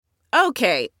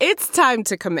Okay, it's time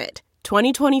to commit.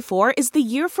 2024 is the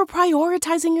year for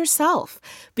prioritizing yourself.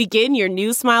 Begin your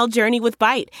new smile journey with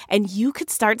Byte, and you could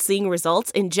start seeing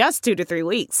results in just 2 to 3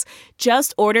 weeks.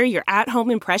 Just order your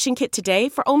at-home impression kit today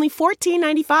for only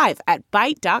 $14.95 at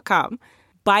Byte.com.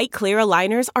 Byte Clear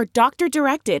aligners are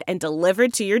doctor-directed and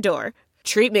delivered to your door.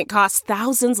 Treatment costs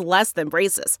thousands less than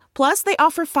braces. Plus, they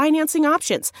offer financing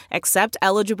options, accept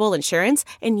eligible insurance,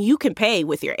 and you can pay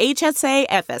with your HSA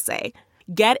FSA.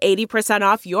 Get 80%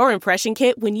 off your impression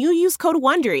kit when you use code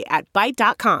WONDERY at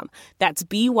Byte.com. That's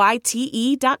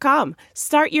BYTE.com.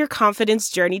 Start your confidence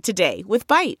journey today with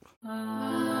Byte.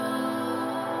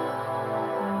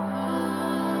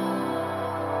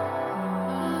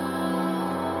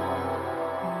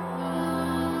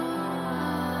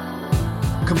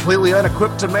 Completely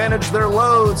unequipped to manage their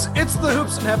loads, it's the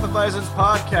Hoops and Hefeweizens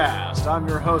podcast. I'm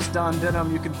your host, Don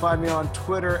Denham. You can find me on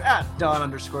Twitter at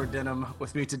Don_Denham.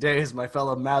 With me today is my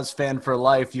fellow Mavs fan for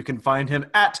life. You can find him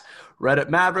at Reddit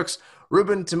Mavericks.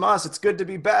 Ruben Tomas, it's good to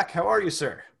be back. How are you,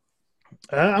 sir?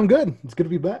 I'm good. It's good to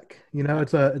be back. You know,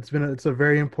 it's a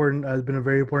very important. It's been a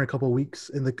very important couple of weeks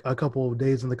a couple of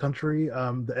days in the country.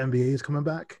 The NBA is coming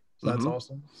back. So that's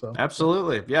awesome. So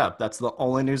absolutely. Yeah, that's the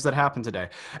only news that happened today.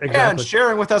 Exactly. And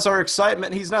sharing with us our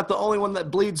excitement, he's not the only one that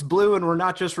bleeds blue, and we're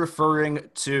not just referring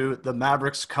to the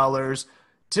Mavericks colors.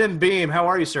 Tim Beam, how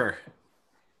are you, sir?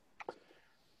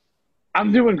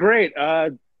 I'm doing great.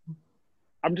 I'm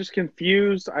just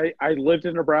confused. I lived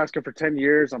in Nebraska for 10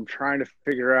 years. I'm trying to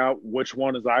figure out which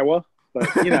one is Iowa. But,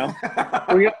 you know.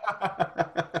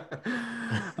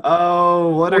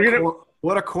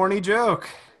 What a corny joke.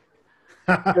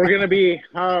 We're gonna be.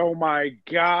 Oh my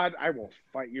God! I will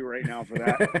fight you right now for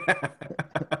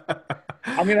that.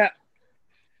 I'm gonna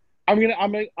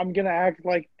act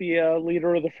like the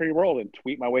leader of the free world and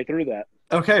tweet my way through that.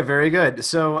 Okay, very good.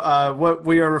 So what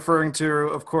we are referring to,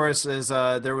 of course, is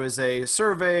there was a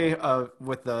survey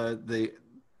with the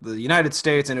United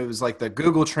States, and it was like the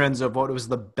Google Trends of what was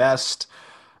the best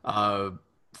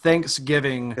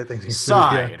Thanksgiving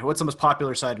side. Yeah. What's the most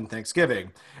popular side in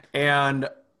Thanksgiving? And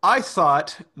I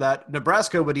thought that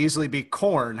Nebraska would easily be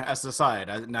corn as the side.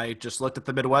 And I just looked at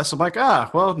the Midwest. I'm like,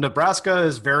 well, Nebraska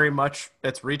is very much,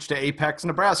 it's reached to apex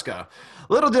Nebraska.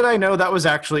 Little did I know that was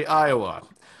actually Iowa.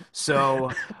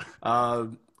 So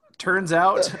turns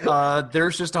out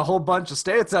there's just a whole bunch of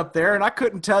states up there, and I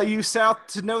couldn't tell you south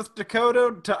to North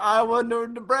Dakota to Iowa nor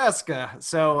Nebraska.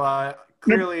 So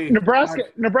clearly Nebraska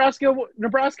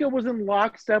was in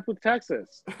lockstep with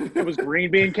Texas. It was green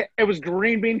bean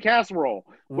casserole,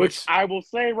 which I will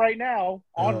say right now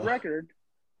on record,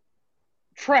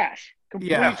 trash.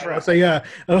 Complete trash. So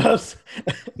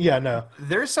no.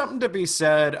 There's something to be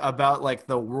said about like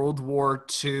the World War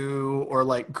II or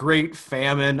like Great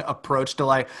Famine approach to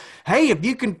like, hey, if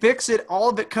you can fix it,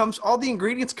 all the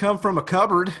ingredients come from a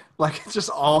cupboard. Like it's just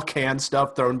all canned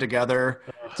stuff thrown together.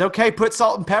 It's okay. Put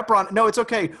salt and pepper on it. No, it's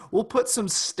okay. We'll put some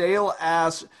stale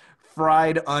ass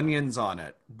fried onions on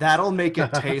it. That'll make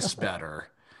it taste better.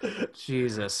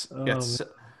 Jesus. I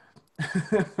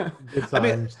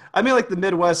mean, like the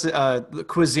Midwest the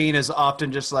cuisine is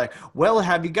often just like, well,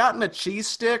 have you gotten a cheese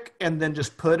stick and then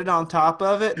just put it on top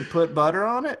of it and put butter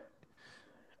on it?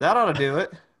 That ought to do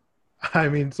it. I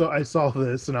mean, so I saw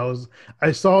this and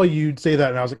I saw you say that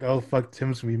and I was like, oh fuck,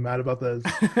 Tim's gonna be mad about this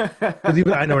because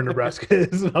even I know where Nebraska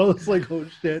is. And I was like, oh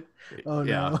shit, oh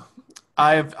yeah.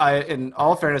 No. In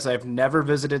all fairness, I've never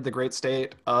visited the great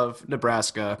state of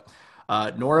Nebraska,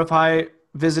 nor have I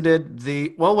visited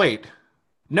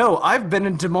I've been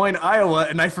in Des Moines, Iowa,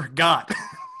 and I forgot.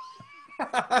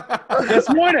 Des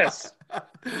Moines.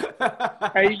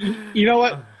 Hey, you know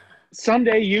what?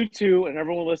 Someday you two and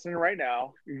everyone listening right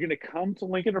now, you're going to come to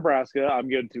Lincoln, Nebraska. I'm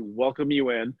going to welcome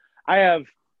you in. I have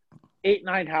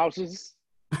 8-9 houses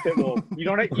that will. You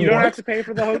don't have to pay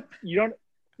for the you don't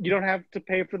have to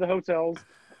pay for the hotels.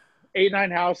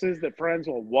 8-9 houses that friends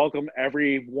will welcome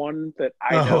everyone that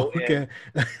I know. Okay.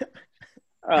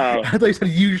 I thought you said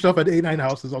you yourself had 8-9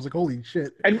 houses. I was like, holy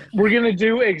shit. And we're going to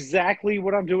do exactly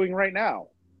what I'm doing right now.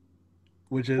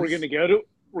 Which is? We're going to go to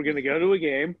a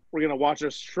game. We're going to watch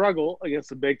us struggle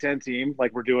against a Big Ten team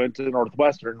like we're doing to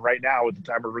Northwestern right now at the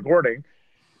time of recording.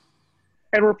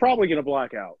 And we're probably going to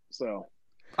black out. So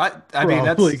I mean,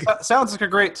 that sounds like a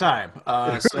great time.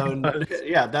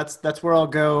 Yeah, that's where I'll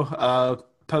go.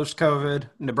 Post-COVID,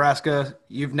 Nebraska,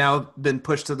 you've now been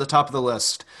pushed to the top of the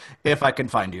list, if I can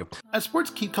find you. As sports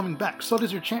keep coming back, so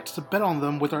does your chance to bet on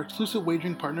them with our exclusive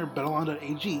wagering partner,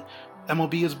 betonline.ag.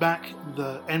 MLB is back,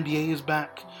 the NBA is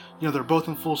back, they're both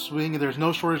in full swing, and there's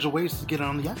no shortage of ways to get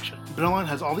on the action. BetOnline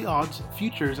has all the odds,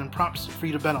 futures, and props for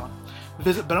you to bet on.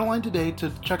 Visit BetOnline today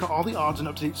to check out all the odds and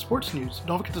up-to-date sports news.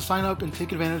 Don't forget to sign up and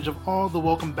take advantage of all the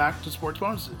welcome back to sports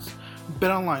bonuses.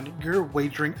 BetOnline, your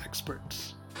wagering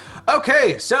experts.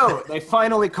 Okay, so they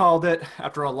finally called it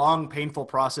after a long, painful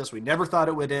process. We never thought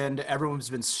it would end. Everyone's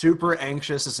been super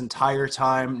anxious this entire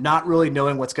time, not really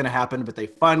knowing what's going to happen, but they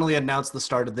finally announced the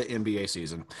start of the NBA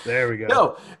season. There we go.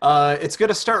 So it's going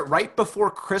to start right before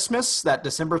Christmas. That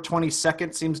December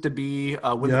 22nd seems to be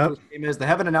when the first game is. They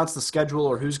haven't announced the schedule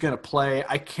or who's going to play.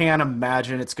 I can't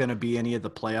imagine it's going to be any of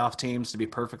the playoff teams, to be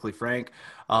perfectly frank,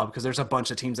 because there's a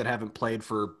bunch of teams that haven't played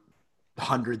for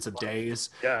hundreds of days.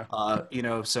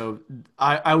 So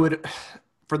I would,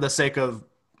 for the sake of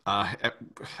I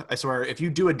swear, if you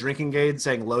do a drinking game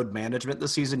saying load management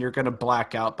this season, you're going to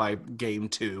black out by game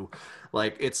 2.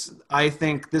 I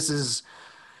think this is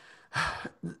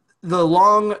the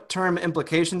long-term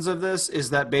implications of this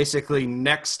is that basically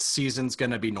next season's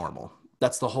going to be normal.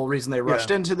 That's the whole reason they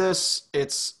rushed into this.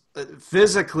 It's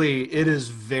physically, it is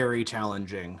very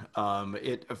challenging.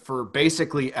 For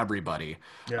basically everybody.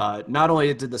 Not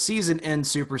only did the season end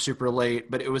super, super late,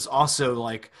 but it was also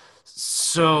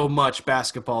so much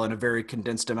basketball in a very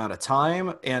condensed amount of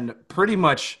time. And pretty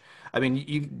much, I mean,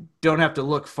 you don't have to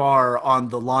look far on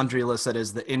the laundry list that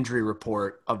is the injury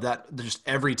report of that. Just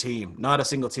every team, not a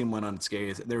single team went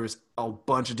unscathed. There was a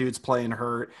bunch of dudes playing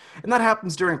hurt. And that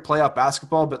happens during playoff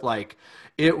basketball, but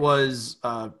it was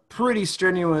a pretty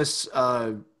strenuous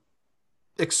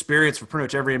experience for pretty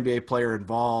much every NBA player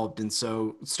involved. And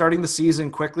so starting the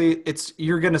season quickly,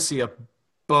 you're going to see a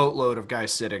boatload of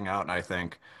guys sitting out, I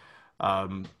think.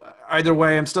 Either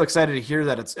way, I'm still excited to hear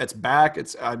that it's back.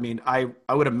 I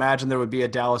would imagine there would be a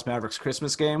Dallas Mavericks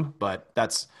Christmas game, but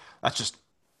that's just,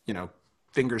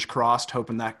 fingers crossed,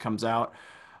 hoping that comes out.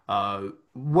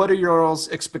 What are your all's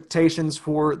expectations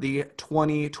for the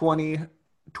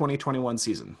 2020-2021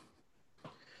 season?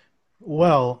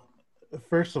 Well,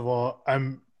 first of all,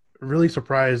 I'm really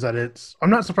surprised that I'm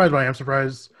not surprised, but I am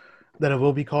surprised that it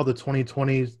will be called the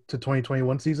 2020 to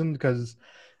 2021 season, because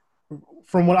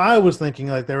from what I was thinking,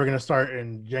 they were going to start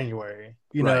in January,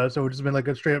 know, so it's been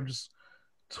a straight up just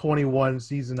 21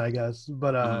 season, I guess,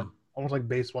 but almost like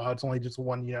baseball, how it's only just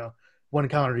one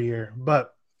calendar year.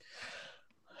 But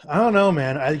I don't know,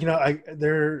 man.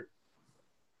 They're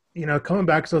coming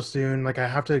back so soon. I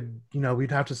have to,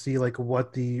 we'd have to see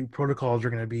what the protocols are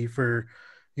going to be for,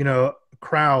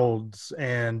 crowds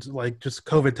and just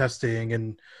COVID testing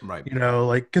and,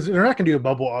 because they're not going to do a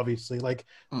bubble, obviously.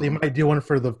 They might do one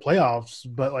for the playoffs,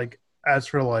 but as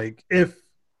for if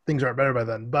things aren't better by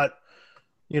then, but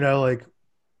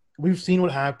we've seen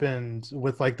what happened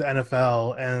with the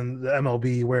NFL and the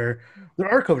MLB, where there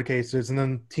are COVID cases and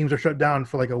then teams are shut down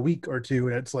for a week or two.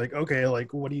 And it's okay,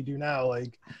 what do you do now?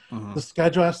 The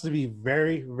schedule has to be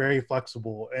very, very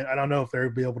flexible. And I don't know if they'll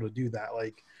be able to do that.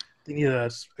 They need to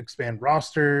expand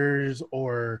rosters,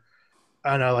 or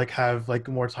I don't know, have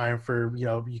more time for,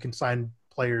 you can sign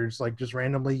players just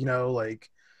randomly,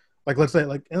 let's say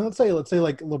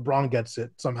LeBron gets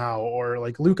it somehow,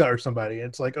 or Luka or somebody.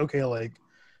 It's okay,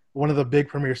 one of the big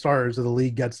premier stars of the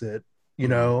league gets it,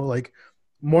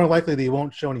 more likely they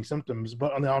won't show any symptoms,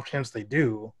 but on the off chance they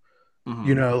do,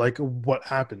 what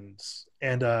happens?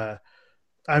 And I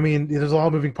mean, there's a lot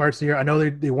of moving parts here. I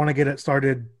know they want to get it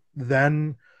started,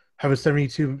 then have a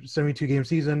 72 game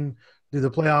season, do the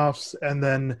playoffs, and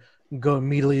then go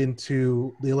immediately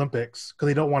into the Olympics, because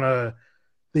they don't want to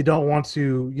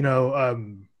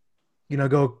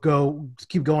go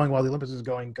keep going while the Olympics is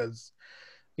going, because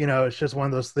it's just one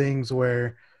of those things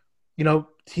where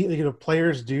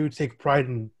players do take pride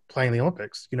in playing the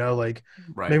Olympics,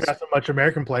 maybe not so much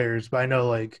American players, but I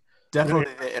know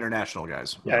definitely the international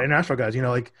guys. Yeah, international guys,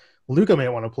 Luka may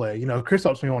want to play,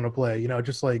 Kristaps may want to play,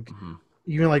 just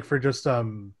even for just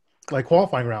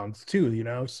qualifying rounds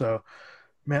too, so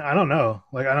man, I don't know.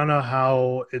 I don't know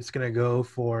how it's gonna go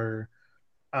for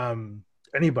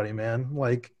anybody, man.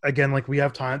 Again, we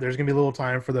have time. There's gonna be a little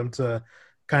time for them to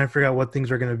kind of figure out what things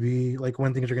are gonna be,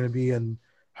 when things are gonna be and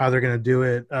how they're gonna do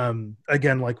it.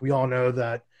 Again, we all know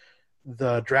that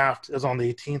the draft is on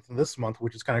the 18th of this month,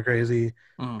 which is kind of crazy.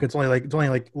 It's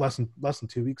only less than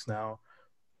 2 weeks now.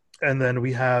 And then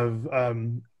we have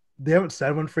they haven't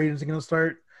said when free agency is going to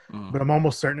start, but I'm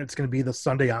almost certain it's going to be the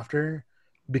Sunday after,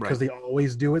 because they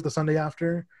always do it the Sunday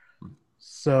after.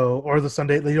 So, or the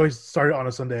Sunday, they always start it on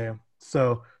a Sunday.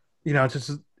 So, it's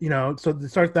just, so they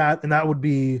start that, and that would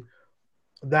be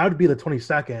the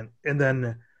 22nd. And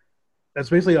then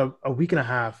that's basically a week and a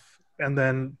half. And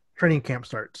then training camp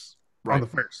starts. on the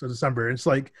 1st of December. It's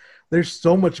like there's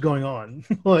so much going on.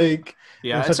 Like,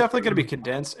 yeah, it's definitely going to be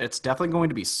condensed. It's definitely going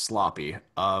to be sloppy.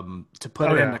 To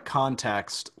put it into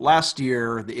context, last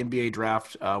year the NBA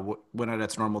draft went at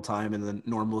its normal time and the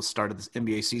normal start of the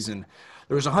NBA season.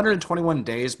 There was 121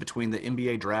 days between the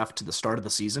NBA draft to the start of the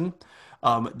season.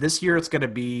 This year it's going to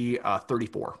be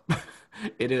 34.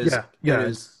 It is. Yeah. It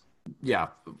is. Yeah.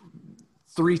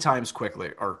 3 times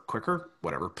quickly or quicker,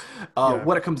 whatever.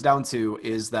 What it comes down to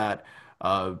is that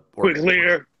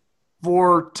quicklier.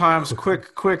 4 times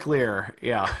quicklier.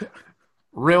 Yeah.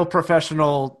 Real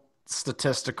professional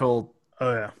statistical.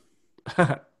 Oh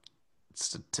yeah.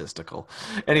 Statistical.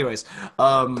 Anyways,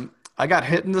 I got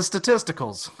hit in the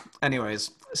statisticals.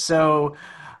 Anyways, so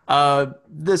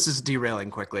this is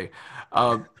derailing quickly.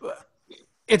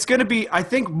 It's going to be, I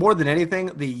think, more than anything,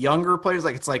 the younger players.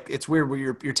 It's weird where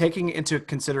you're taking into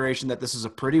consideration that this is a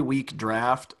pretty weak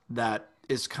draft that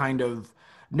is kind of,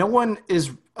 no one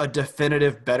is a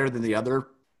definitive better than the other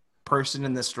person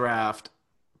in this draft,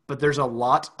 but there's a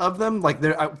lot of them. Like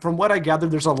from what I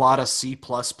gathered, there's a lot of C+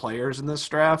 players in this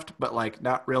draft, but like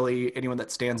not really anyone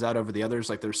that stands out over the others.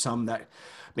 Like there's some that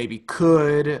maybe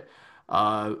could.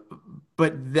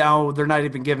 But now they're not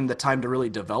even given the time to really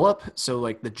develop. So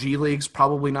like the G League's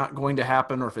probably not going to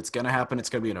happen, or if it's going to happen, it's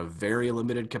going to be in a very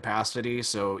limited capacity.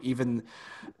 So even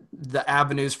the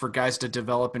avenues for guys to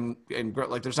develop and grow,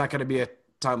 like there's not going to be a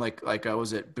time like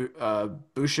was it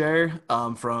Boucher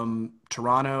from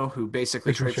Toronto, who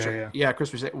basically Chris Boucher,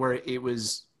 Chris Boucher, where it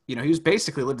was, he was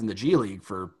basically lived in the G League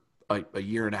for a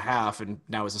year and a half, and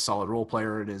now is a solid role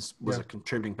player and was a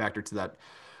contributing factor to that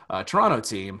Toronto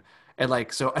team. And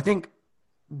like, so I think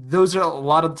those are a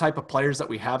lot of the type of players that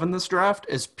we have in this draft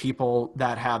is people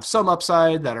that have some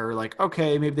upside that are like,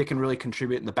 okay, maybe they can really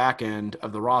contribute in the back end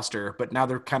of the roster, but now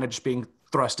they're kind of just being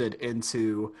thrusted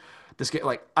into this game.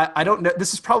 Like, I don't know.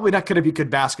 This is probably not going to be good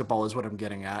basketball is what I'm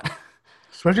getting at.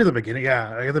 Especially at the beginning.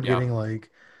 Yeah. At the beginning, like,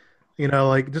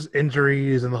 like just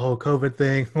injuries and the whole COVID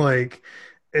thing. Like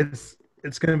it's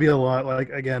going to be a lot. Like,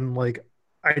 again, like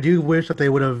I do wish that they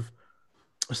would have,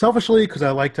 selfishly, because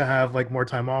I like to have like more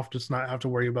time off, just not have to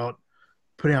worry about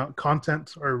putting out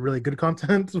content or really good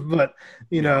content. But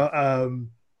like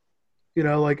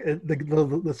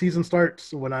the season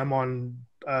starts when I'm on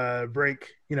break,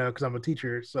 because I'm a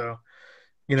teacher. So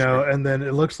and then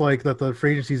it looks like that the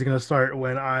free agency is going to start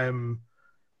when I'm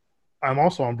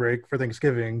also on break for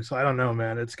Thanksgiving. So I don't know,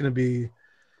 man. It's gonna be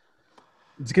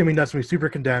nuts. It's gonna be super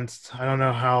condensed. I don't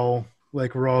know how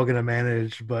like we're all gonna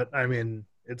manage, but I mean.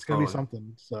 It's going to be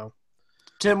something. So,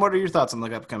 Tim, what are your thoughts on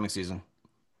the upcoming season?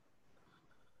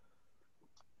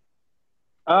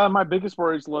 My biggest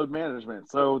worry is load management.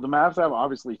 So the Mavs have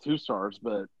obviously 2 stars,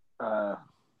 but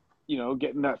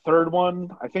getting that third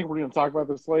one, I think we're going to talk about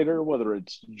this later, whether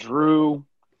it's Drew.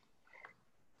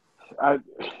 I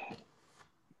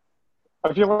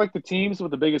feel like the teams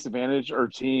with the biggest advantage are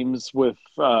teams with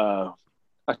a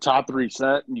top 3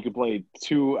 set, and you can play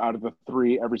 2 out of the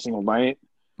 3 every single night.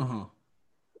 Mm-hmm.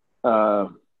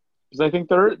 Because I think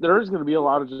there is going to be a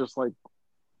lot of just like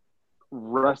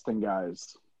resting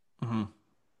guys. Mm-hmm.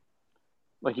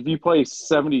 Like if you play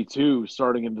 72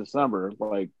 starting in December,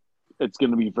 like it's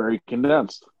going to be very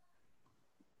condensed.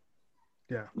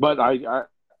 Yeah, but I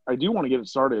do want to get it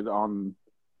started on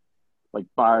like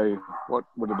by what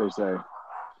did they say? I'm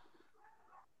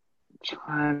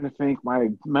trying to think my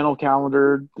mental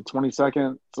calendar, the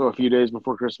 22nd, so a few days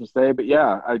before Christmas Day. But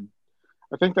yeah, I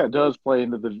think that does play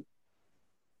into the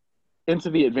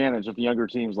advantage of younger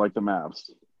teams like the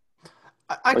Mavs.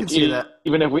 I can see that.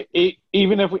 Even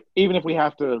if we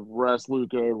have to rest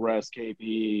Luka, rest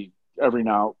KP every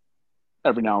now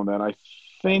and then, I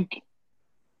think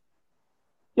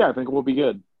we'll be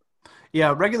good.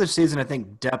 Yeah, regular season, I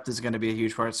think depth is going to be a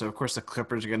huge part. So, of course, the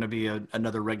Clippers are going to be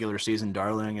another regular season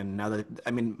darling. And now that,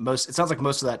 it sounds like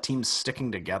most of that team's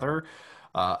sticking together.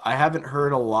 I haven't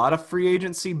heard a lot of free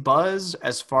agency buzz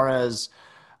as far as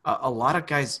a lot of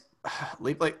guys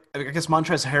leave. Like, I guess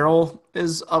Montrezl Harrell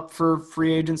is up for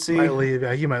free agency. Might leave.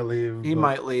 Yeah, he might leave.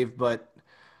 Might leave, but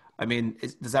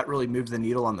does that really move the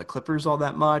needle on the Clippers all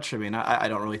that much? I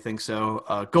don't really think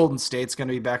so. Golden State's going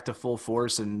to be back to full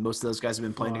force, and most of those guys have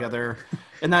been playing together.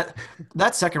 And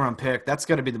that second round pick, that's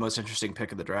going to be the most interesting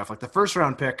pick of the draft. Like the first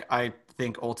round pick, I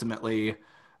think ultimately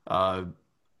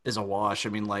is a wash.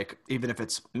 Even if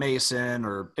it's Mason,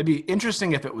 or it'd be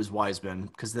interesting if it was Wiseman,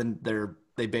 because then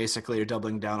they basically are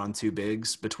doubling down on 2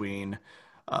 bigs between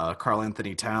Karl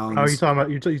Anthony Towns. Oh, you talking about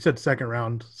you said second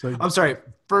round? So I'm sorry.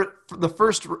 For the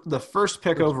first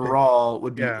pick overall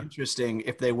would be interesting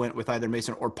if they went with either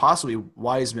Mason or possibly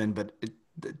Wiseman, but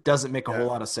it doesn't make a whole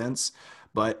lot of sense.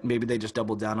 but maybe they just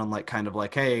doubled down on like kind of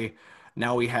like, hey,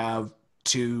 now we have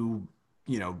two,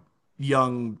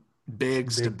 young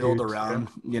bigs to Big build dudes, around,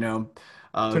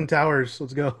 Twin Towers,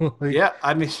 let's go. Like, yeah,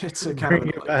 I mean, it's a kind bring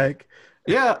of it back.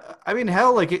 yeah, I mean,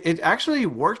 hell, like it actually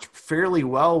worked fairly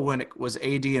well when it was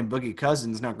AD and Boogie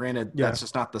Cousins. Now, granted, Yeah. that's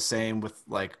just not the same with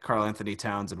like Karl Anthony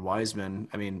Towns and Wiseman.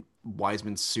 I mean,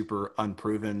 Wiseman's super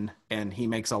unproven, and he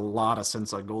makes a lot of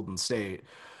sense on Golden State.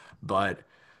 But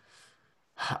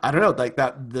I don't know, like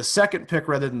that the second pick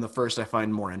rather than the first, I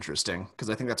find more interesting because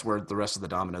I think that's where the rest of the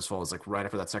dominoes fall. Is like right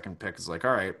after that second pick is like,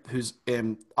 all right, who's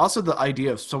in? Also, the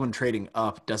idea of someone trading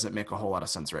up doesn't make a whole lot of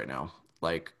sense right now.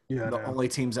 Like the only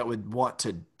teams that would want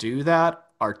to do that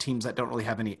are teams that don't really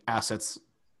have any assets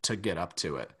to get up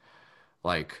to it.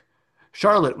 Like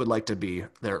Charlotte would like to be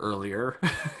there earlier.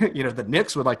 The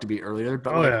Knicks would like to be earlier,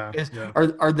 but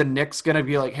are the Knicks going to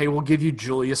be like, hey, we'll give you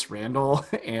Julius Randle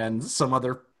and some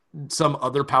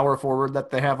other power forward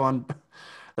that they have on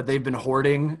that they've been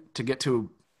hoarding to get to,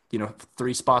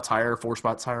 3 spots higher, 4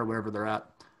 spots higher, wherever they're at.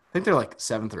 I think they're like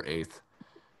 7th or 8th.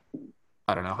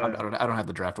 I don't know. I don't have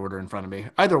the draft order in front of me.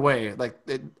 Either way, like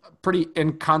pretty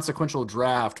inconsequential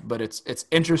draft, but it's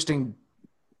interesting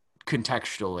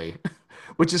contextually,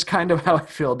 which is kind of how I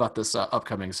feel about this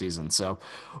upcoming season. So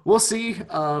we'll see.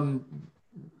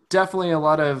 Definitely a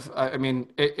lot of. I mean,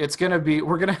 it's gonna be.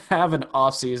 We're gonna have an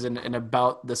off season in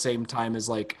about the same time as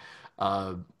like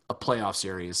a playoff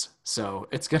series. So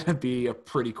it's gonna be a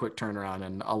pretty quick turnaround,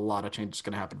 and a lot of changes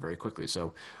gonna happen very quickly.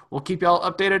 So we'll keep y'all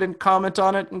updated and comment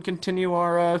on it, and continue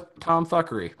our Tom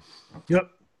fuckery. Yep.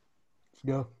 Let's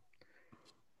go.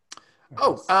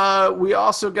 Oh, we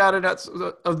also got it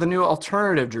of the new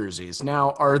alternative jerseys.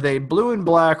 Now, are they blue and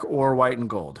black or white and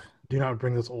gold? Do not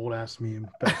bring this old ass meme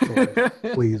back to life.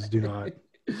 Please do not.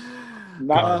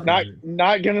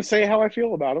 Not gonna say how I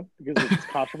feel about them because it's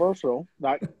controversial.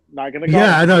 Not gonna.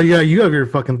 Yeah, I know. Yeah, you have your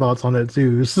fucking thoughts on it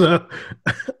too. So,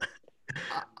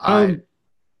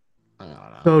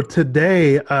 so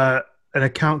today, an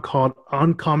account called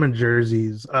Uncommon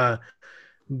Jerseys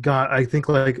got, I think,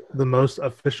 like the most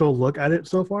official look at it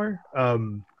so far.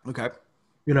 Okay.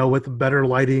 With better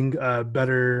lighting,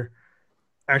 better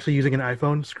actually using an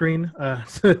iPhone screen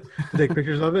to take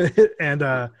pictures of it, and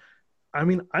I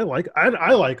mean, I like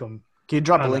them. Can you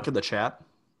drop a link in the chat?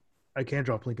 I can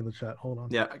drop a link in the chat. Hold on.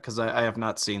 Yeah, because I have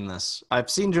not seen this. I've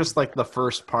seen just like the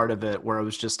first part of it where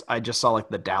I just saw like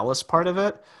the Dallas part of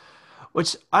it,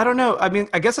 which I don't know. I mean,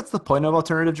 I guess that's the point of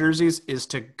alternative jerseys is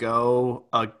to go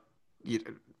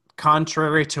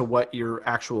contrary to what your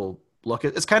actual look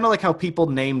is. It's kind of like how people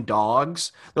name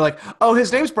dogs. They're like, oh,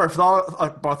 his name's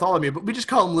Bartholomew, but we just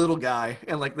call him Little Guy.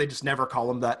 And like they just never call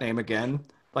him that name again.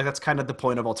 Like that's kind of the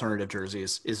point of alternative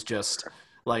jerseys is just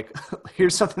like,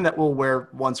 here's something that we'll wear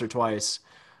once or twice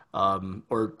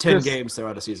or 10 games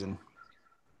throughout a season.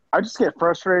 I just get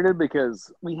frustrated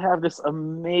because we have this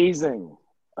amazing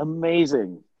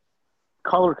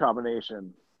color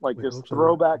combination, like this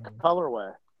throwback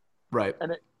colorway. Right.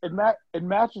 And it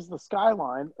matches the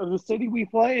skyline of the city we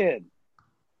play in.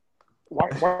 Why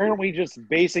aren't we just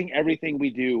basing everything we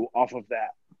do off of that?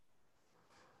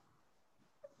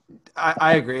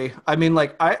 I agree. I mean,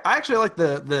 like I actually like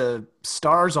the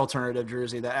Stars alternative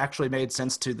jersey that actually made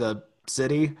sense to the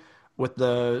city with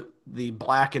the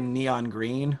black and neon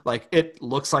green. Like it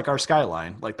looks like our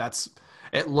skyline. Like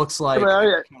it looks like I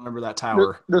can't remember that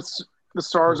tower. The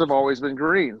Stars have always been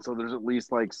green, so there's at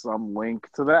least like some link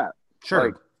to that. Sure.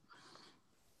 Like,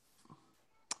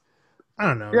 I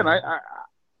don't know. Yeah, and I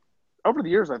over the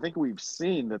years, I think we've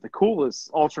seen that the coolest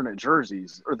alternate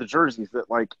jerseys are the jerseys that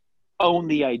like own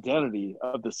the identity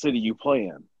of the city you play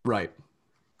in. Right.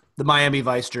 The Miami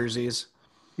Vice jerseys.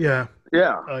 Yeah.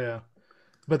 Yeah. Oh yeah.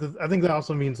 But I think that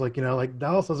also means like like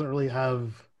Dallas doesn't really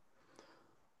have.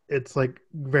 It's like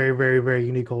very, very, very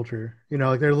unique culture.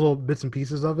 Like there are little bits and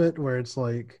pieces of it where it's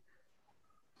like,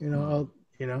 I don't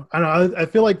know. I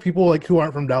feel like people like who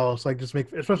aren't from Dallas like just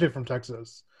make, especially from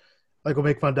Texas, like will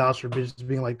make fun of Dallas for just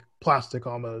being like plastic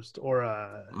almost, or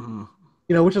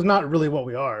which is not really what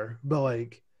we are. But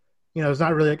like, it's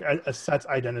not really like a set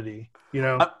identity.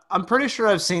 I'm pretty sure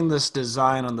I've seen this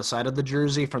design on the side of the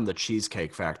jersey from the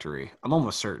Cheesecake Factory. I'm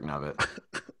almost certain of it.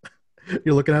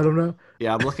 You're looking at them now?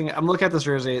 Yeah, I'm looking at this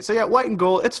jersey. So yeah, white and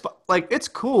gold. It's like it's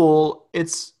cool.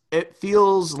 It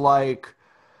feels like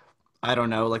I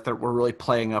don't know, like that we're really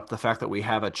playing up the fact that we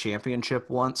have a championship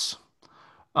once.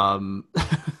 Well,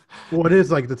 it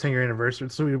is like the 10-year anniversary,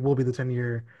 so it will be the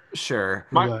 10-year. Sure.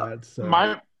 My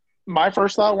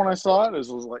first thought when I saw it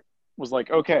was like,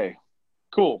 okay,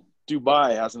 cool.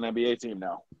 Dubai has an NBA team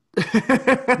now.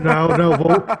 No.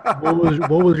 What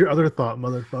was your other thought,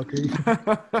 motherfucker?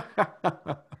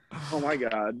 my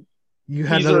God. You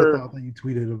had another thought that you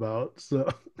tweeted about. So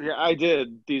yeah, I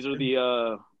did. These are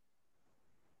the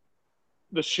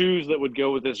shoes that would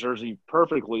go with this jersey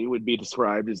perfectly. Would be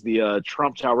described as the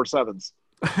Trump Tower Sevens.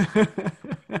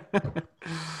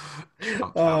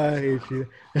 I hate you.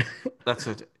 That's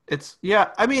it. It's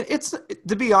I mean, it's,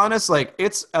 to be honest, like,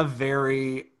 it's a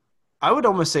very, I would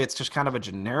almost say it's just kind of a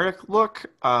generic look.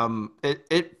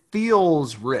 It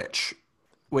feels rich,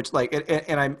 which, like,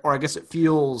 I guess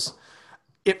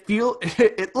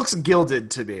it looks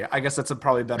gilded to me. I guess that's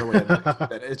probably a better way of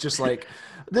putting it. It's just like,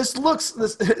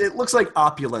 it looks like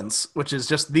opulence, which is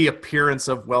just the appearance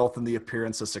of wealth and the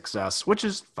appearance of success, which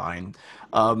is fine.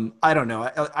 I don't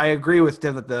know. I agree with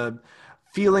Tim that the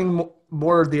feeling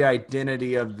more of the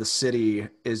identity of the city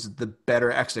is the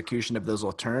better execution of those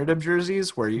alternative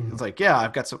jerseys, where you, it's like, yeah,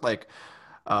 I've got some, like,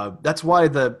 that's why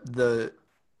the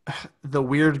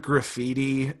weird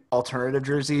graffiti alternative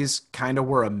jerseys kind of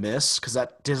were a miss, because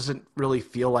that doesn't really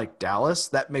feel like Dallas.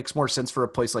 That makes more sense for a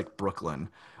place like Brooklyn,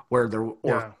 where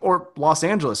or Los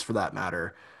Angeles for that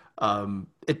matter.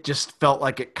 It just felt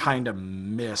like it kind of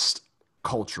missed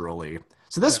culturally.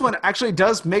 So this one actually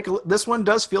does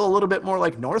feel a little bit more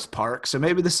like North Park. So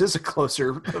maybe this is a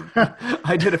closer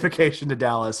identification to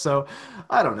Dallas. So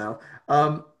I don't know.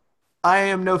 I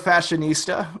am no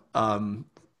fashionista.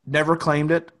 Never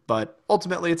claimed it, but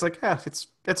ultimately it's like, it's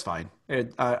fine.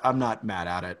 I'm not mad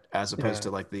at it, as opposed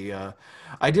to like I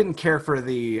didn't care for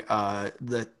the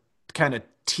kind of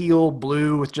teal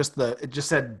blue with it just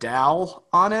said Dal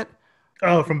on it.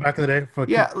 Oh, from back in the day?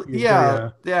 Yeah.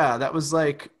 That was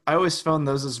like, I always found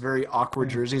those as very awkward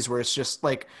jerseys, where it's just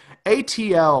like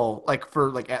ATL, like for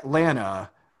like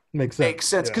Atlanta, makes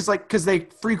sense because they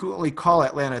frequently call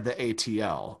Atlanta the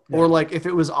ATL, or like if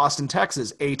it was Austin,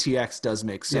 Texas, ATX does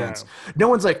make sense. No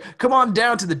one's like, come on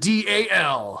down to the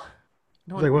DAL.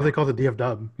 Like, what do they call the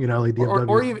DFW? You know, like DFW.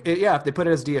 Or even, if they put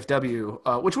it as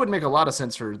DFW, which wouldn't make a lot of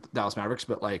sense for Dallas Mavericks,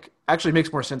 but like actually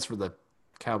makes more sense for the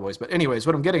Cowboys. But anyways,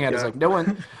 what I'm getting at is like no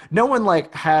one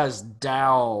like has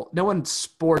DAL. No one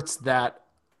sports that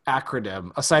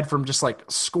acronym aside from just like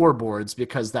scoreboards,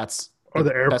 because that's or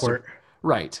the airport.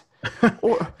 Right.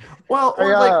 Or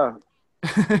the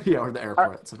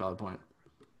airport. That's a valid point.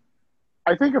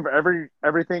 I think of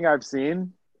everything I've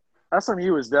seen,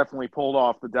 SMU has definitely pulled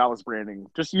off the Dallas branding,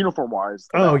 just uniform wise.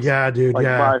 Oh yeah, dude. Like,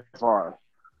 by far.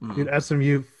 Dude,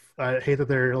 SMU. I hate that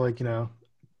they're like, they're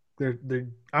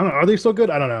I don't know. Are they so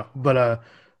good? I don't know. But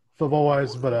football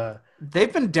wise,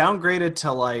 they've been downgraded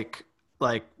to like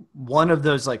one of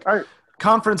those like.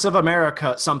 Conference of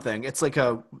America something. It's like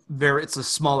it's a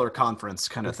smaller conference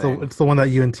kind of thing. It's the one that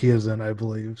UNT is in, I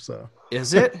believe. So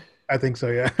is it? I think so,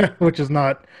 yeah. Which is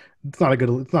not a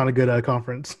good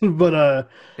conference. But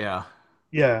yeah.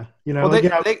 Well,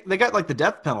 they got like the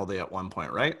death penalty at one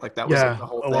point, right? Like that was like the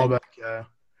whole thing. A while back,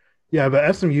 yeah.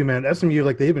 But SMU,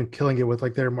 like they've been killing it with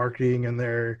like their marketing and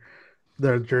their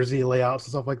jersey layouts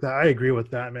and stuff like that. I agree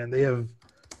with that, man. They've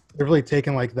really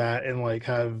taken like that and like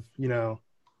have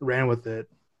ran with it.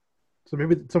 So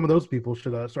maybe some of those people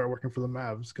should start working for the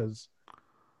Mavs, because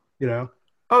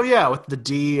oh yeah, with the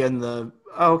D and the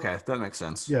okay, that makes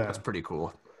sense. Yeah, that's pretty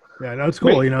cool. Yeah, no, it's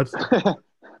cool. It's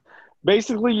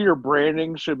basically your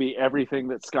branding should be everything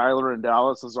that Skylar in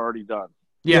Dallas has already done.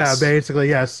 Yes. Yeah, basically,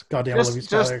 yes. Goddamn, I love you,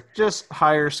 Skylar. Just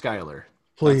hire Skylar,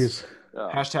 please.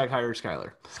 Hashtag hire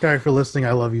Skylar. Skylar, for listening,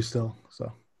 I love you still.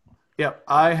 So yep,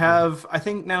 I have, I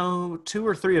think now 2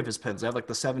 or 3 of his pins. I have like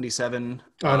the 77.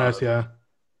 Oh, nice, yeah.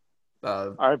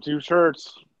 I have 2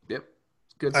 shirts. Yep,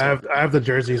 good. I have the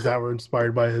jerseys that were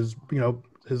inspired by his,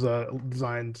 his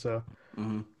design. So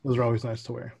those are always nice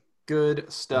to wear.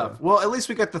 Good stuff. Yeah. Well, at least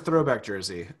we got the throwback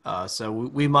jersey. So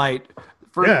we might,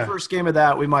 for the first game of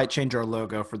that, we might change our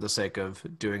logo for the sake of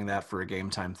doing that for a game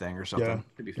time thing or something. Yeah.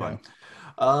 It'd be fun.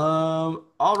 Yeah.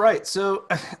 All right. So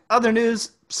other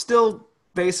news, still.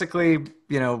 Basically,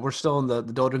 we're still in the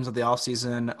doldrums of the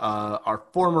offseason. Our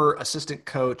former assistant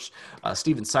coach,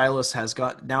 Steven Silas, has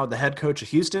got now the head coach of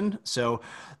Houston. So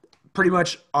pretty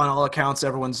much on all accounts,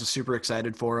 everyone's super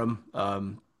excited for him.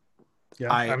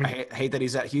 I hate that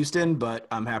he's at Houston, but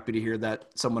I'm happy to hear that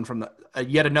someone from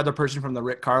yet another person from the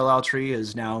Rick Carlisle tree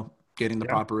is now getting the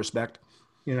proper respect.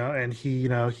 And he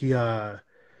was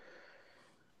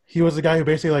the guy who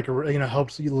basically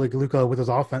helps like Luka with his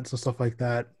offense and stuff like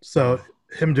that. So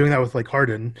him doing that with like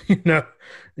Harden,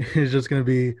 is just going to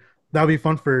be, that'll be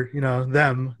fun for,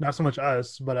 them, not so much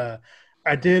us, but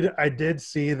I did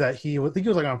see that I think he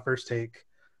was like on First Take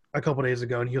a couple days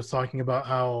ago, and he was talking about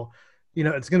how,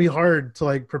 it's going to be hard to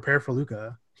like prepare for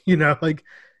Luka, like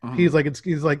he's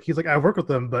like, I work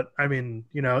with him, but I mean,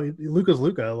 Luka's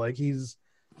Luka, like he's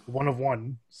one of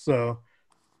one. So,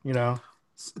 you know,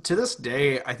 To this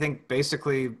day, I think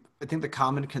the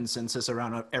common consensus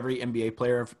around every NBA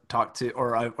player I've talked to,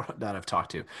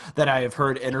 that I have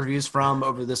heard interviews from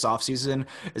over this offseason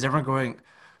is everyone going,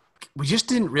 we just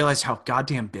didn't realize how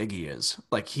goddamn big he is.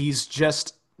 Like, he's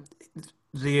just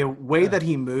the way that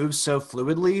he moves so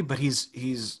fluidly, but he's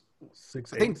 6'8",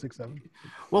 6'7".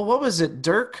 well, what was it?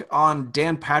 Dirk on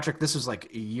Dan Patrick, this was like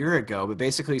a year ago, but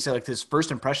basically he said like his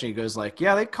first impression, he goes like,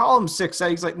 yeah, they call him 6'8".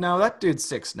 He's like, no, that dude's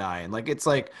 6'9". Like, it's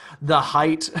like the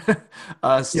height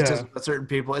statistic of certain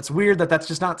people. It's weird that that's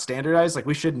just not standardized. Like,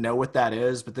 we should know what that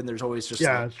is, but then there's always just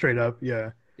straight up,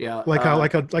 yeah. Like how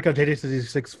JJ says he's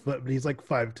 6 foot, but he's like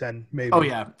 5'10", maybe. Oh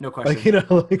yeah, no question. Like, you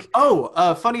know, like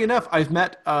funny enough, I've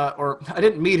met or I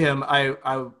didn't meet him.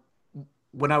 I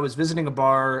when I was visiting a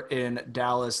bar in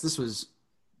Dallas, this was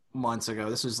months ago.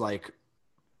 This was like,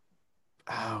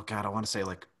 oh God, I want to say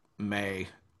like May,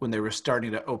 when they were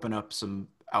starting to open up some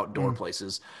outdoor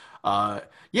places. I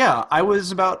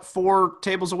was about 4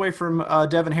 tables away from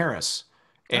Devin Harris.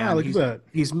 And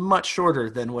he's much shorter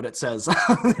than what it says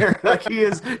there. Like, he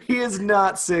is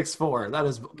not 6'4". That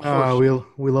is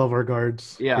we love our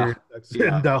guards. Yeah.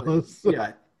 In Dallas.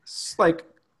 Yeah. It's like,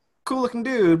 cool looking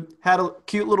dude, had a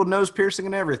cute little nose piercing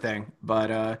and everything,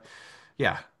 but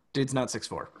dude's not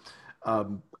 6'4".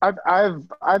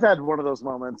 I've had one of those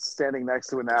moments standing next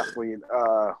to an athlete.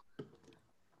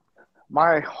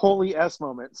 My holy S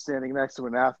moment standing next to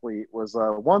an athlete was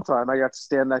one time I got to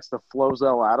stand next to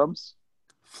Flozell Adams.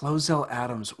 Flozell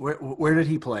Adams, where did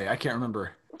he play? I can't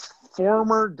remember.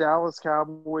 Former Dallas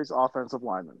Cowboys offensive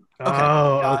lineman.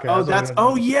 Okay.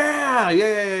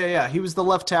 Yeah. He was the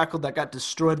left tackle that got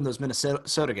destroyed in those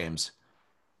Minnesota games.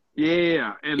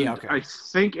 Yeah, I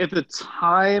think at the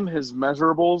time his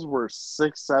measurables were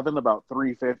 6'7", about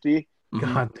 350.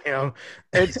 God damn.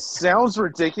 It sounds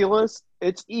ridiculous.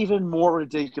 It's even more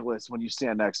ridiculous when you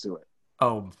stand next to it.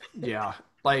 Oh, yeah.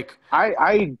 Like,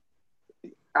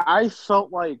 I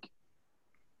felt like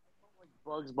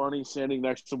Bugs Bunny standing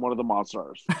next to one of the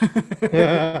Monstars.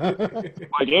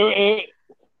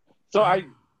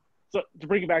 So to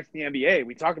bring it back to the NBA,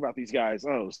 we talk about these guys,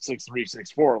 6'3",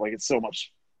 6'4", like it's so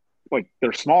much, like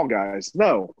they're small guys.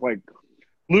 No, like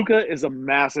Luka is a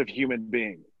massive human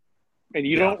being, and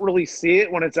you don't really see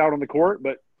it when it's out on the court.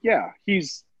 But yeah,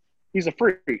 he's a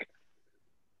freak.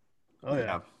 Oh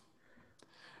yeah.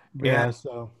 Yeah.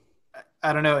 So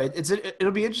I don't know.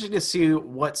 It'll be interesting to see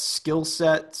what skill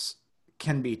sets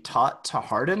can be taught to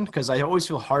Harden, because I always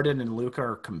feel Harden and Luka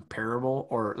are comparable,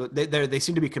 or they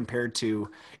seem to be compared to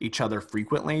each other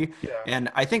frequently. Yeah.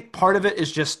 And I think part of it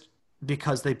is just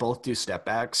because they both do step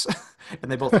backs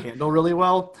and they both handle really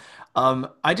well.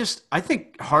 I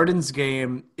think Harden's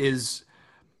game is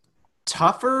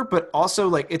tougher, but also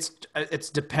like it's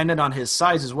dependent on his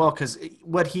size as well, because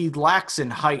what he lacks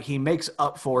in height he makes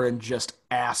up for in just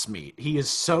ass meat. He is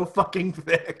so fucking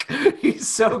thick. He's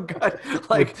so good.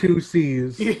 Like with 2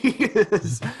 C's. He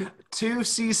is 2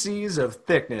 cc's of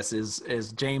thickness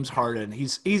is James Harden.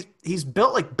 He's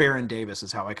built like Baron Davis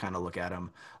is how I kind of look at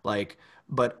him, like,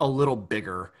 but a little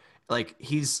bigger. Like,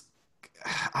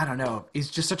 I don't know, he's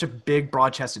just such a big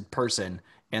broad-chested person.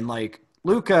 And like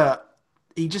Luka,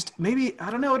 he just, maybe, I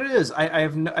don't know what it is. I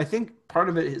think part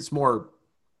of it is more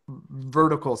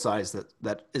vertical size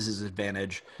that is his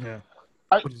advantage. Yeah.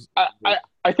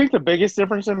 I think the biggest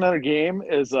difference in their game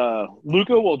is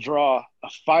Luka will draw a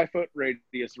 5-foot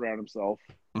radius around himself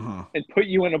and put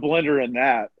you in a blender in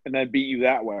that, and then beat you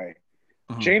that way.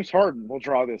 James Harden will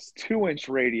draw this 2-inch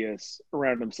radius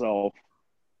around himself,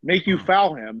 make you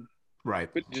foul him, right?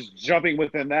 But just jumping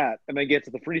within that, and then get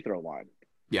to the free throw line.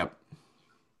 Yep.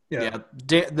 Yeah.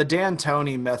 The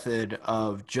D'Antoni method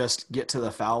of just get to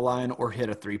the foul line or hit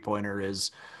a 3-pointer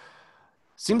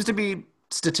seems to be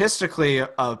statistically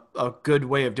a good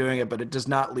way of doing it, but it does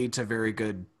not lead to very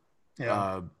good,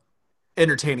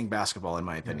 entertaining basketball, in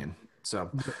my opinion.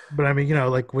 So, but I mean, you know,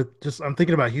 like I'm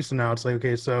thinking about Houston now. It's like,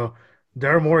 okay, so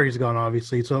Daryl Morey's gone,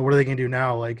 obviously. So what are they going to do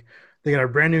now? Like, they got a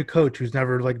brand new coach who's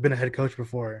never like been a head coach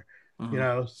before, you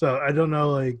know? So I don't know,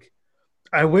 like,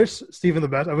 I wish Steven the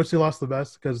best. I wish he lost the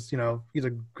best, because, you know, he's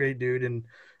a great dude, and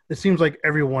it seems like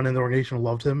everyone in the organization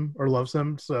loves him.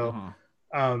 So,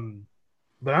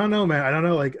 but I don't know, man. I don't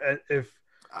know, like, if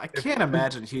I can't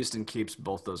imagine Houston keeps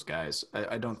both those guys.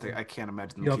 I can't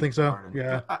imagine them. You don't think so? Harden.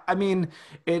 Yeah. I mean,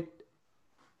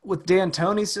 with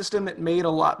D'Antoni's system, it made a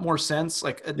lot more sense.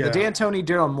 Like the D'Antoni,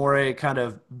 Daryl Morey kind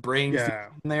of brain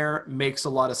there makes a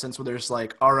lot of sense, where there's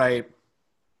like, all right,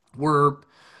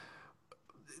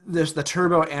 there's the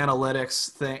turbo analytics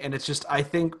thing, and it's just, I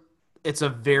think it's a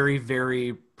very,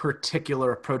 very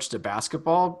particular approach to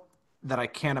basketball. that I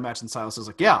can't imagine Silas is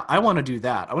like, yeah, I want to do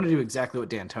that. I want to do exactly what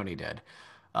D'Antoni did.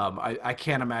 I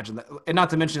can't imagine that. And not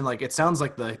to mention, like, it sounds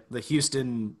like the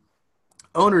Houston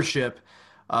ownership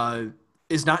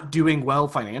is not doing well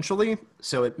financially.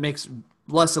 So it makes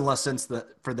less and less sense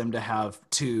for them to have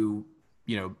two,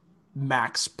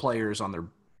 max players on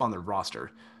their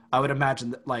roster. I would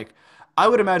imagine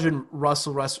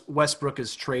Russell Westbrook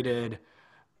is traded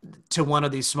to one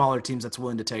of these smaller teams that's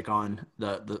willing to take on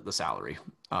the salary.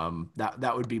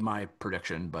 That would be my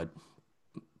prediction, but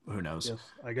who knows? Yes,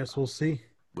 I guess we'll see.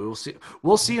 We'll see.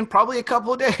 We'll see in probably a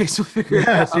couple of days. We'll figure it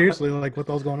out. Seriously, like what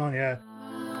the hell's going on? Yeah.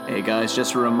 Hey guys,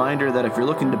 just a reminder that if you're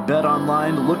looking to bet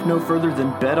online, look no further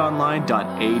than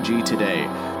betonline.ag today.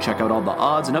 Check out all the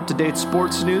odds and up-to-date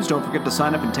sports news. Don't forget to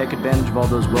sign up and take advantage of all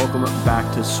those welcome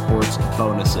back to sports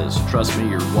bonuses. Trust me,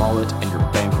 your wallet and your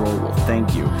bankroll will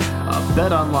thank you.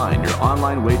 Bet Online, your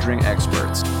online wagering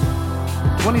experts.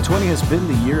 2020 has been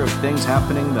the year of things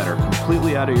happening that are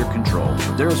completely out of your control.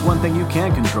 But there is one thing you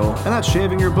can control, and that's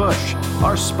shaving your bush.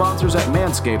 Our sponsors at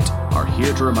Manscaped are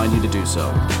here to remind you to do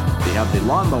so. They have the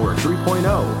Lawnmower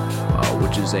 3.0,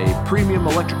 which is a premium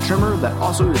electric trimmer that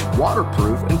also is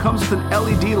waterproof and comes with an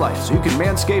LED light so you can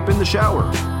manscape in the shower,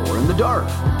 or in the dark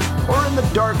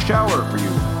shower for you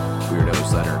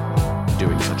weirdos that are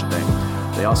doing such a thing.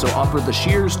 They also offer the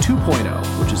Shears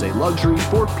 2.0, which is a luxury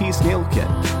 4-piece nail kit.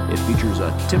 It features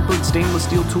a tempered stainless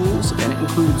steel tools, and it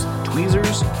includes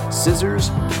tweezers, scissors,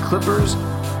 clippers.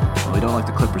 Well, we don't like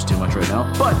the clippers too much right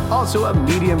now, but also a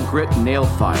medium grit nail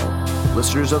file.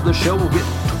 Listeners of the show will get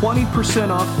 20%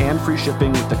 off and free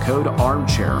shipping with the code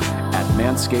ARMCHAIR at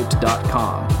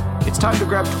manscaped.com. It's time to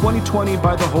grab 2020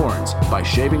 by the horns by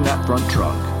shaving that front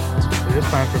trunk. It is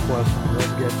time for questions.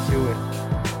 Let's get to it.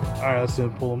 All right, let's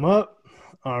pull them up.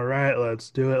 All right, let's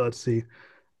do it. Let's see.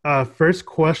 First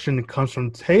question comes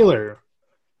from Taylor.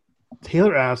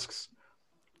 Taylor asks,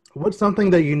 what's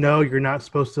something that you're not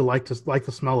supposed to like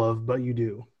the smell of, but you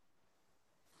do?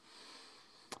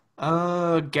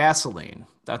 Gasoline.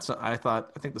 I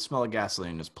think the smell of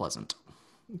gasoline is pleasant.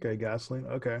 Okay, gasoline.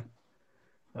 Okay.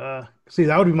 See,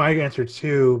 that would be my answer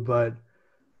too, but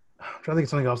I'm trying to think of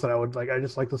something else that I would like. I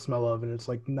just like the smell of, and it's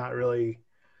like not really.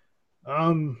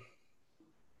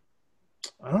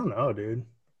 I don't know, dude.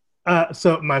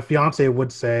 So my fiance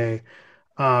would say,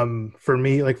 for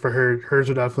me, like for her, hers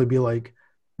would definitely be like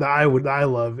that I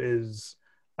love is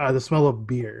the smell of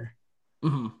beer.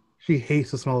 Mm-hmm. She hates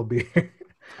the smell of beer.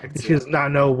 She does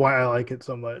not know why I like it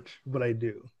so much, but I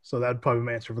do. So that'd probably be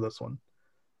my answer for this one.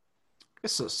 I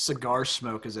guess cigar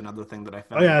smoke is another thing that I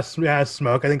found. Oh yeah,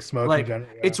 smoke. I think smoke like in general.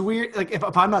 Yeah. It's weird. Like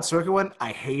if I'm not smoking one,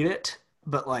 I hate it.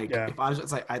 But like if I was,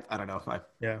 it's like I don't know if I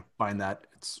find that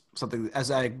it's something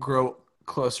as I grow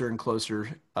closer and closer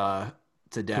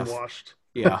to death. Washed.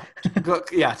 Yeah.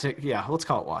 Let's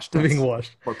call it washed. Being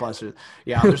washed. More pleasure.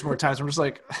 Yeah. There's more times where I'm just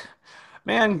like,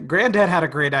 man, Granddad had a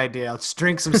great idea. Let's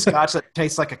drink some scotch that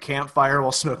tastes like a campfire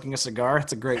while smoking a cigar.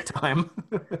 It's a great time.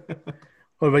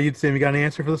 What about you, Sam? You got an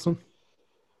answer for this one?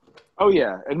 Oh,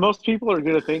 yeah. And most people are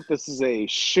going to think this is a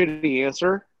shitty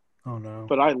answer. Oh, no.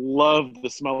 But I love the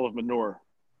smell of manure.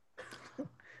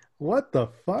 What the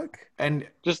fuck? And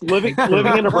just living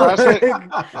in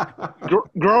Nebraska,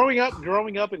 growing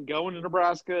up and going to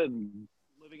Nebraska and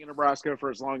living in Nebraska for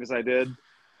as long as I did,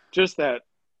 just that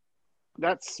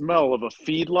smell of a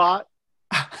feedlot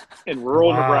in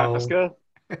rural Nebraska,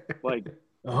 like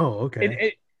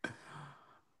okay.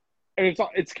 And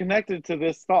it's connected to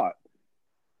this thought.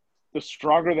 The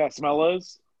stronger that smell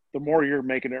is, the more you're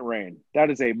making it rain.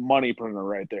 That is a money printer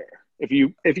right there. If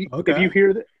you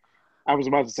hear that, I was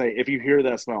about to say, if you hear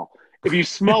that smell, if you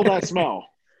smell that smell,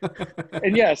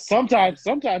 and yes, sometimes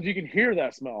you can hear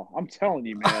that smell. I'm telling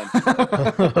you, man.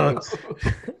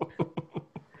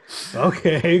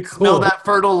 Okay, cool. Smell that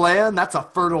fertile land? That's a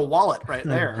fertile wallet right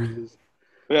there.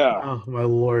 Yeah. Oh my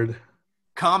lord.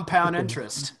 Compound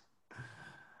interest.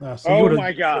 So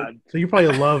my god. So you probably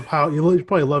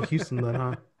love Houston then,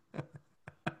 huh?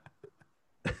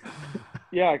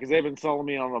 Yeah, because they've been selling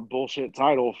me on a bullshit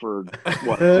title for,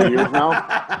 2 years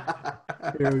now?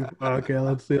 Okay,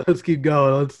 let's see. Let's keep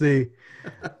going. Let's see.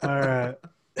 All right.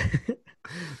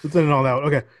 Let's end it on that one.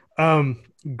 Okay.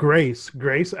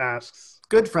 Grace asks.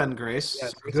 Good friend Grace.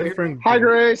 Yes, good friend. Hi,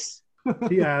 Grace.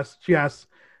 She asks,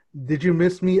 did you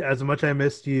miss me as much as I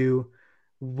missed you?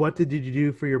 What did you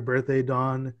do for your birthday,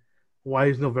 Dawn? Why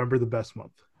is November the best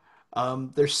month?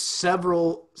 There's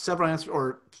several answers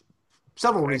or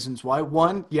several reasons why.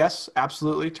 One, yes,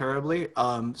 absolutely, terribly.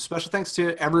 Special thanks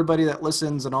to everybody that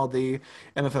listens and all the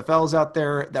MFFLs out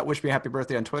there that wish me a happy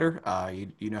birthday on Twitter.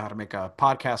 You know how to make a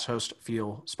podcast host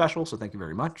feel special, so thank you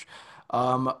very much.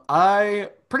 I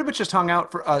pretty much just hung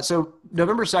out for so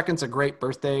November 2nd is a great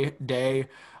birthday day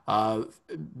uh,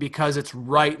 because it's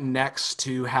right next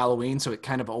to Halloween, so it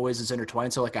kind of always is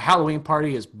intertwined. So like a Halloween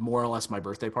party is more or less my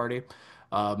birthday party.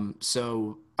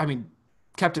 So I mean,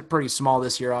 kept it pretty small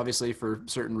this year, obviously for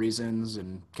certain reasons,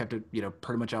 and kept it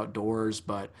pretty much outdoors.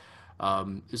 But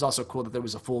it was also cool that there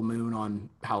was a full moon on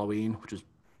Halloween, which was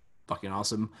fucking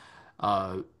awesome.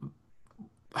 Uh,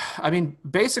 I mean,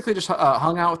 basically just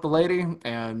hung out with the lady,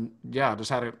 and yeah, just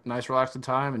had a nice, relaxing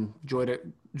time, and enjoyed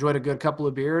a good couple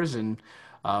of beers, and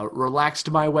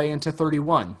relaxed my way into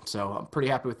 31. So I'm pretty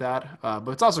happy with that.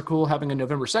 But it's also cool having a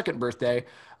November 2nd birthday.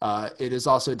 It is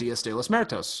also Dias de los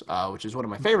Muertos, which is one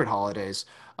of my favorite holidays.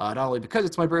 Not only because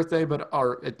it's my birthday, but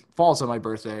it falls on my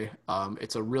birthday.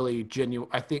 It's a really genuine.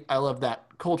 I think I love that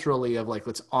culturally of like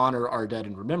let's honor our dead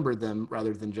and remember them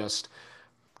rather than just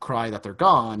cry that they're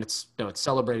gone. It's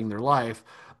celebrating their life,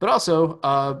 but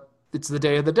also it's the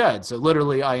Day of the Dead. So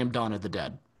literally, I am Dawn of the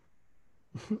Dead.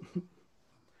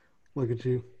 Look at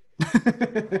you.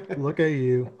 Look at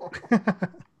you.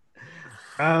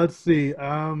 Let's see.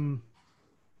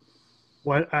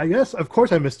 What I guess, of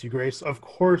course, I missed you, Grace. Of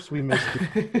course, we missed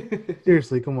you.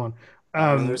 Seriously, come on.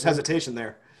 There's hesitation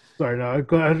there. Sorry, no.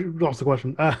 I lost the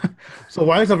question. So,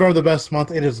 why is November the best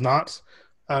month? It is not.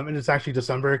 And it's actually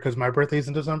December because my birthday's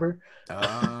in December.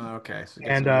 Okay. So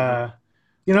and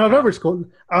November's cool.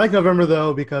 I like November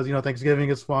though because Thanksgiving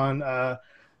is fun.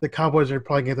 The Cowboys are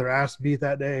probably getting their ass beat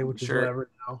that day, which is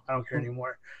whatever. No, I don't care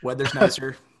anymore. Weather's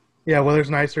nicer. Yeah, weather's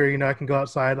nicer. I can go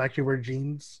outside, actually wear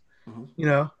jeans.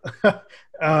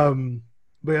 Mm-hmm.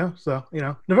 But yeah, so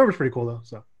November's pretty cool though.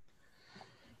 So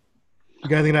you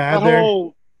got anything to add there?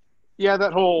 Yeah,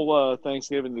 that whole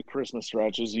Thanksgiving to Christmas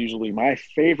stretch is usually my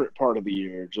favorite part of the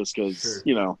year, just because,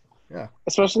 yeah,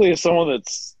 especially as someone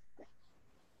that's,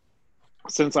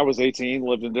 since I was 18,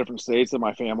 lived in different states than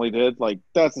my family did, like,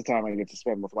 that's the time I get to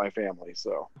spend with my family,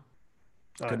 so.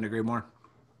 Couldn't agree more.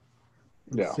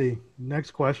 Let's see.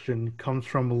 Next question comes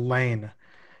from Lane.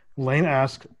 Lane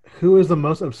asks, who is the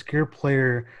most obscure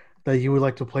player that you would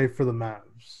like to play for the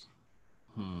Mavs?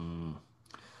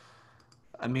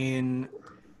 I mean...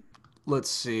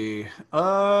 Let's see.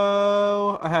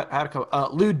 I had a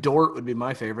couple. Lou Dort would be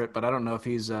my favorite, but I don't know if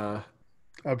he's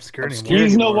obscure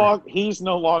anymore. He's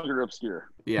no longer obscure.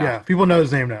 Yeah, people know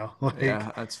his name now.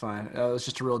 Yeah, that's fine. It was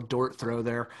just a real Dort throw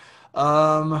there.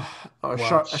 Shot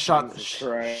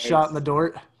in the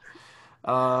Dort.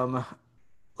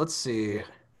 Let's see.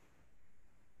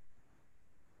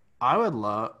 I would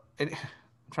love. I'm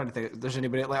trying to think if there's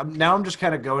anybody. Now I'm just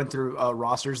kind of going through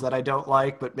rosters that I don't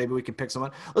like, but maybe we could pick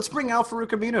someone. Let's bring Al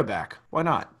Farouk Amino back. Why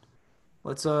not?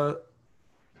 Let's.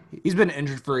 He's been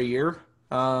injured for a year.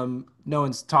 No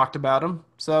one's talked about him,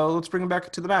 so let's bring him back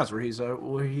to the Mavs where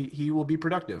he will be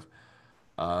productive.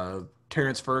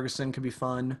 Terrence Ferguson could be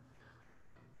fun.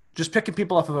 Just picking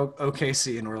people off of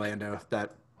OKC in Orlando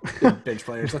that bench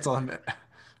players. That's all I'm.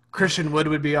 Christian Wood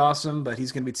would be awesome, but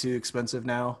he's going to be too expensive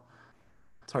now.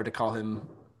 It's hard to call him,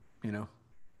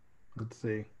 Let's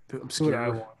see.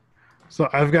 Obscure. So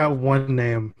I've got one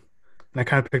name, and I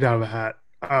kind of picked out of a hat.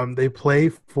 They play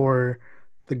for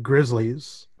the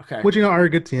Grizzlies, okay, which are a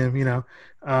good team.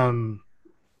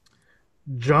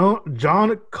 John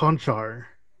Conchar,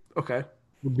 okay,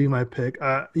 would be my pick.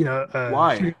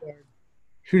 Why?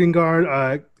 Shooting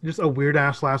guard. Just a weird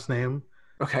ass last name.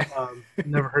 Okay.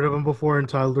 Never heard of him before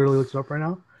until I literally looked it up right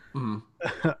now.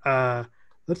 Mm-hmm.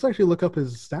 Let's actually look up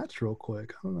his stats real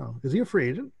quick. I don't know. Is he a free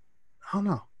agent? I don't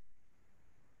know.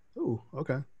 Oh,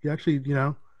 okay. He actually,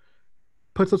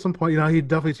 puts up some point. He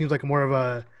definitely seems like more of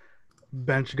a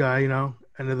bench guy,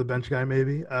 end of the bench guy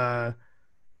maybe. Oh,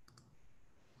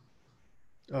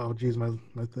 geez, my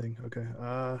thing. Okay.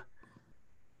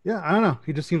 Yeah, I don't know.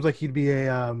 He just seems like he'd be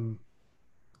a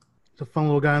fun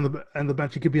little guy on the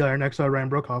bench. He could be our next Ryan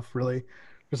Broekhoff, really.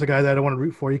 Just a guy that I want to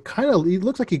root for. He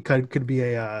looks like he could be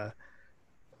a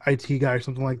IT guy or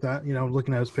something like that.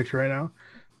 Looking at his picture right now.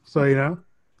 So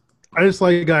I just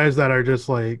like guys that are just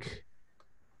like,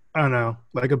 I don't know,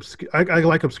 like obscure. I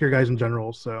like obscure guys in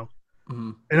general. So,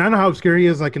 and I don't know how obscure he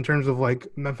is, like in terms of like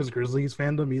Memphis Grizzlies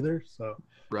fandom either. So,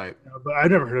 right. But I've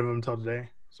never heard of him until today.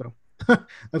 So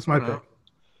that's my pick.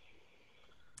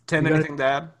 Tim, anything to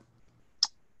add?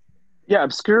 Yeah,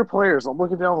 obscure players. I'm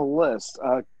looking down the list.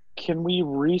 Can we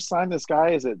re-sign this guy?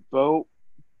 Is it Boban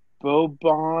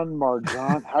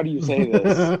Marjan? How do you say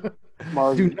this?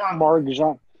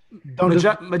 Marjan.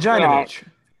 Majanovic.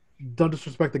 Don't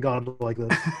disrespect the god like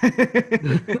this.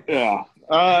 Yeah.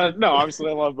 No, obviously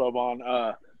I love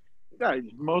Boban.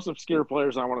 Most obscure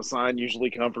players I want to sign usually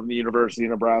come from the University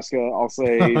of Nebraska. I'll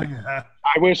say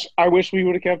I wish we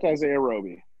would have kept Isaiah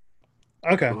Roby.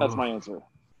 Okay. That's my answer.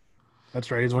 That's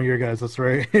right. He's one of your guys. That's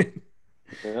right.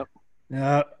 Yep.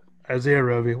 Yeah. Isaiah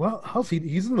Roby. Well, how's he?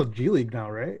 He's in the G League now,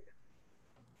 right?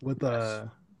 With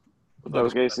With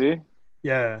OKC?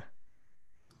 Yeah.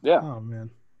 Yeah. Oh man.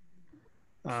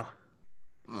 Oh.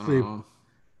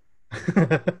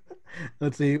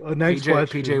 Let's see. Next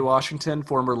question. PJ Washington,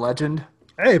 former legend.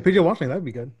 Hey, PJ Washington, that'd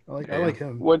be good. I like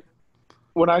him.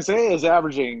 When Isaiah is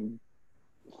averaging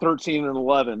 13 and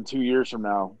 11 2 years from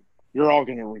now, you're all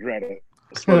going to regret it.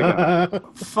 I swear to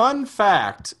God. Fun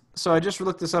fact. So I just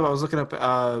looked this up. I was looking up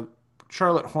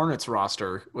Charlotte Hornets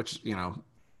roster, which,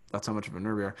 that's how much of a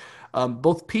nerd we are.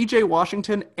 Both PJ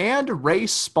Washington and Ray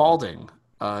Spalding,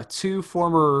 two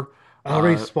former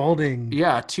Ray Spalding.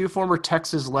 Yeah, two former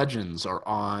Texas legends are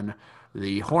on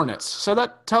the Hornets. So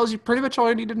that tells you pretty much all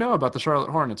you need to know about the Charlotte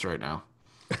Hornets right now.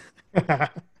 All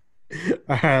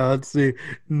right, let's see.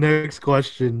 Next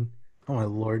question. Oh my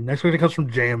lord. Next question comes from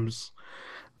James.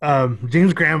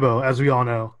 James Grambo, as we all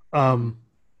know.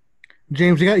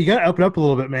 James, you got to up it up a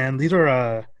little bit, man. These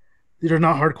are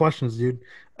not hard questions, dude.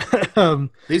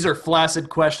 These are flaccid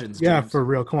questions, James. Yeah, for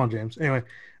real. Come on, James. Anyway,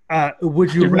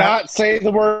 would you Do not say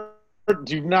the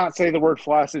word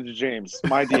flaccid to James.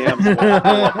 My DMs will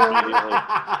up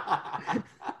immediately.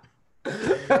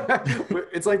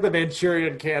 It's like the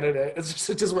Manchurian Candidate. It's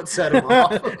just what set him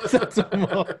off.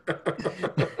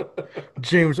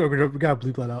 James, we gotta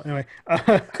bleep that out. Anyway,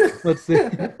 let's see.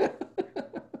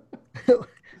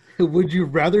 Would you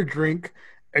rather drink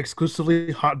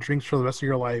exclusively hot drinks for the rest of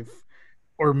your life,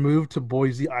 or move to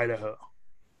Boise, Idaho?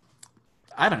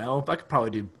 I don't know. I could probably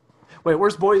do. Wait,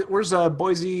 where's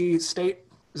Boise State?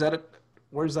 Is that it?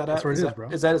 Where's that at? That's where it is, bro.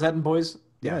 Is that in Boise?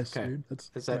 Yes, okay. dude.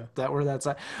 Is that where that's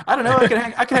at? I don't know. I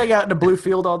can hang out in a blue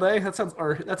field all day. That sounds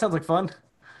like fun.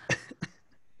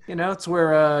 It's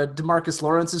where DeMarcus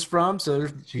Lawrence is from. So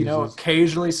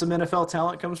occasionally some NFL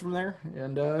talent comes from there,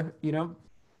 and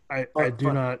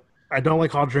I don't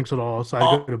like hot drinks at all, so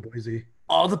I go to Boise.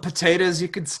 All the potatoes you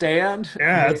could stand.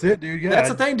 Yeah, that's it, dude. Yeah, that's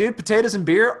the thing, dude. Potatoes and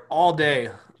beer all day.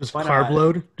 Just carb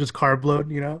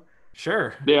load.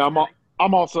 Sure. Yeah,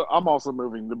 I'm also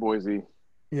moving to Boise.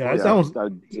 Yeah, that was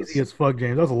easy as fuck,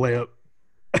 James. That was a layup.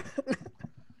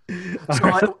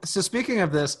 So speaking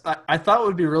of this, I thought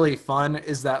would be really fun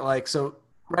is that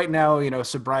right now,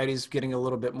 sobriety's getting a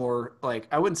little bit more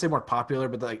I wouldn't say more popular,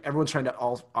 but everyone's trying to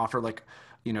offer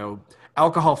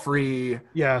alcohol-free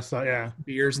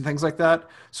beers and things like that.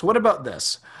 So what about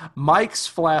this? Mike's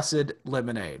Flaccid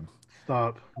Lemonade.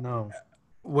 Stop. No.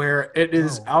 Where it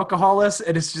is alcoholless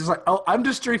and it's just I'm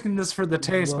just drinking this for the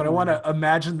taste, but I want to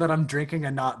imagine that I'm drinking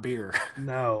a not beer.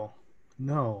 No.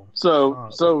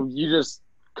 So you just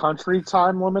country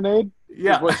time lemonade?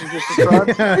 Yeah. Is what you just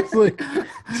described?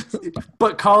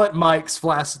 But call it Mike's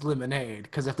Flaccid Lemonade,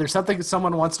 because if there's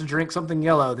someone wants to drink something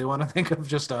yellow, they want to think of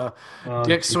just a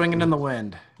dick swinging in the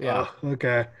wind. Yeah.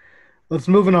 Okay. Let's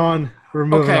moving on. We're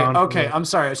moving on. Okay. I'm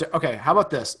sorry. Okay. How about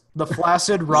this? The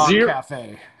Flaccid Rock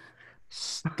Cafe.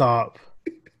 Stop.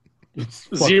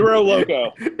 Zero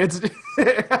Loco. It's God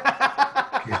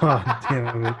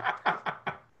damn it.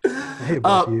 I hate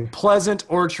both of you. Pleasant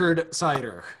Orchard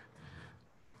Cider.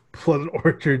 Pleasant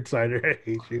Orchard Cider. I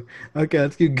hate you. Okay,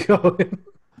 let's keep going.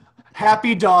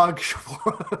 Happy Dog.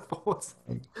 What's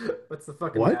the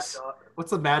fucking what? Mad Dog?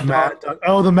 What's the Mad Dog?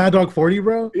 Oh, the Mad Dog 40,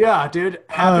 bro? Yeah, dude.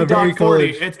 Happy Dog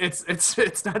 40. College.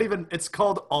 It's not even. It's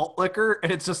called alt liquor,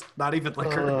 and it's just not even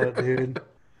liquor. Oh, dude.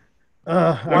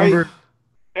 I remember.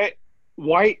 Hey,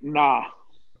 white, nah.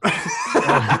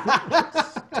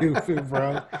 Stupid,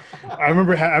 bro. I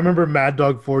remember Mad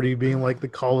Dog 40 being the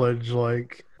college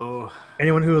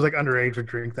anyone who was underage would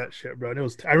drink that shit, bro. And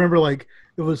I remember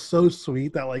it was so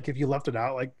sweet that if you left it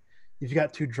out, if you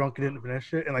got too drunk and didn't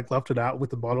finish it and left it out with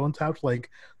the bottle untapped, the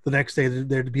next day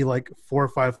there'd be 4 or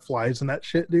 5 flies in that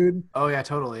shit, dude. Oh yeah,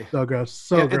 totally. So gross.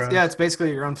 Gross. It's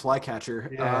basically your own fly catcher.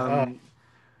 Yeah.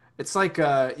 It's you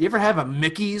ever have a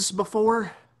Mickey's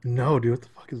before? No, dude. What the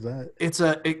fuck is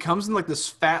that? It comes in this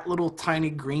fat little tiny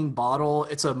green bottle.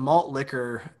 It's a malt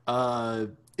liquor.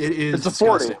 It is. It's a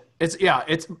 40. It's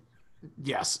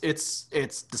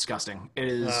disgusting. It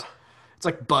is. It's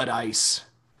like Bud Ice.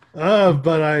 Bud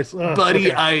Ice.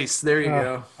 Buddy Ice. There you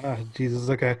go. Jesus.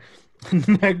 Okay.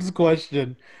 Next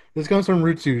question. This comes from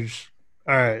Rutsuge.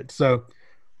 All right. So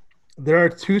there are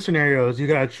 2 scenarios. You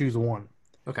gotta choose one.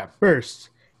 Okay. First,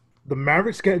 the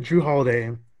Mavericks get Drew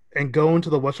Holiday and go into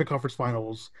the Western Conference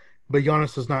Finals, but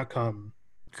Giannis does not come.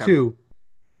 Okay. 2,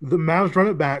 the Mavs run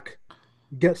it back,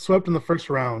 get swept in the first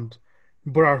round,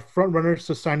 but are front runners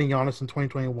to signing Giannis in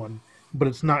 2021, but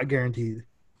it's not guaranteed.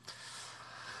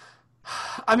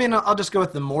 I mean, I'll just go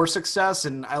with the more success,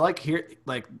 and I like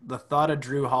the thought of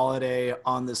Drew Holiday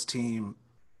on this team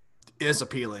is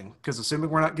appealing because assuming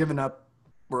we're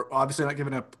obviously not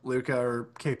giving up Luka or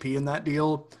KP in that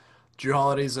deal. Drew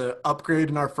Holiday's an upgrade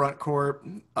in our front court.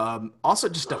 Also,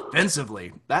 just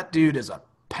defensively, that dude is a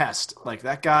pest. Like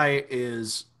that guy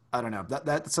is, I don't know,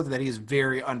 that's something that he is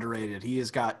very underrated. He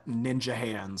has got ninja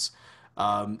hands,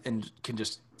 and can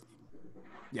just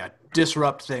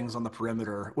disrupt things on the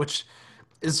perimeter, which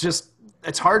is just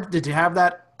it's hard to have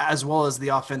that as well as the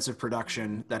offensive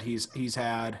production that he's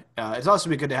had. It's also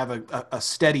been good to have a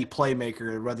steady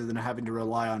playmaker rather than having to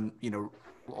rely on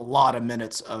a lot of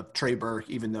minutes of Trey Burke,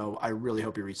 even though I really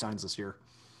hope he resigns this year.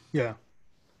 Yeah.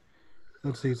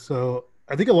 Let's see. So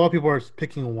I think a lot of people are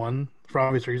picking one for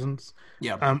obvious reasons.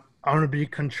 Yeah. I'm going to be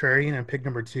contrarian and pick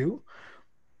number 2.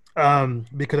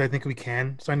 Because I think we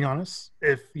can sign Giannis.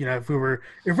 If we're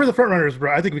the front runners,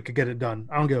 bro, I think we could get it done.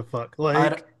 I don't give a fuck.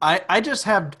 Like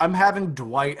I'm having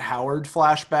Dwight Howard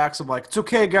flashbacks of like, it's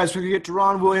okay, guys, we're gonna get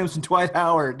Deron Williams and Dwight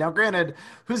Howard. Now, granted,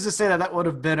 who's to say that would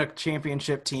have been a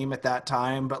championship team at that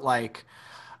time? But like,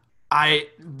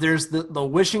 there's the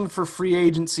wishing for free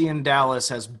agency in Dallas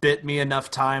has bit me enough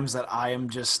times that I'm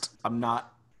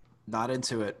not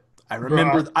into it. I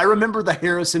remember the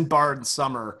Harrison Barnes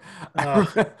summer. Now,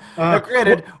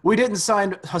 granted, we didn't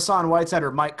sign Hassan Whiteside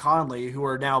or Mike Conley, who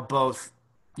are now both,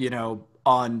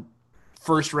 on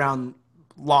first round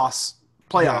loss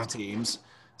playoff teams.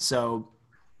 So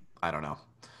I don't know.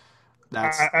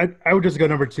 I would just go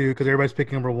number 2 because everybody's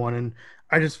picking number 1, and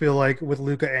I just feel like with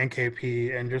Luka and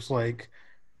KP and just like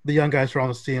the young guys who are on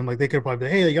this team, like they could probably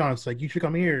be, hey, Giannis, like you should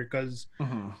come here because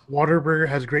Whataburger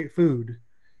has great food.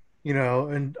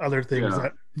 And other things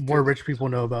that more rich people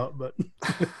know about. But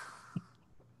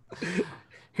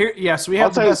here, yes, we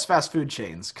have the best fast food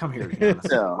chains. Come here,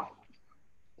 Giannis. Yeah,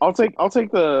 I'll take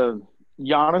the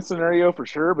Giannis scenario for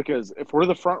sure because if we're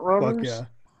the front runners,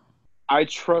 I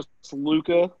trust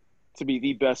Luka to be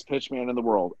the best pitch man in the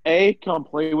world. A, come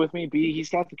play with me. B, he's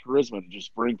got the charisma to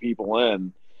just bring people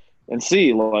in, and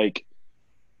C, like,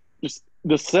 just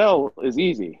the sell is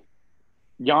easy.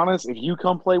 Giannis, if you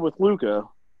come play with Luka,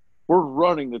 we're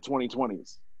running the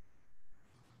 2020s.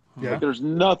 Yeah. Like, there's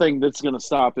nothing that's going to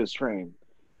stop this train.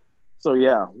 So,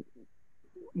 yeah,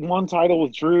 one title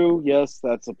with Drew, yes,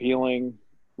 that's appealing,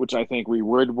 which I think we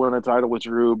would win a title with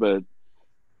Drew. But,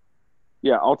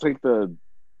 yeah, I'll take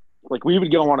we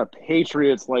would go on a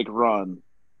Patriots-like run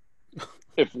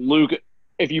if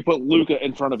you put Luka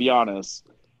in front of Giannis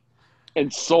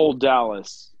and sold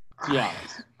Dallas to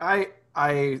Giannis.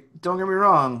 I don't get me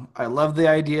wrong. I love the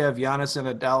idea of Giannis in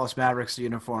a Dallas Mavericks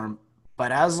uniform,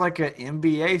 but as like an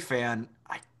NBA fan,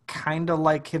 I kind of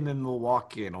like him in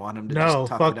Milwaukee and want him to just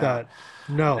tough it out.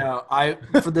 No,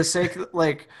 for the sake of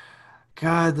like,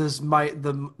 God,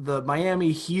 the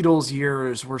Miami Heatles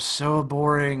years were so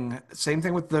boring. Same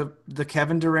thing with the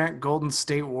Kevin Durant Golden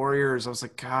State Warriors. I was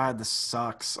like, God, this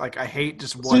sucks. Like, I hate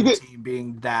just one team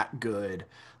being that good.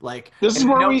 Like this is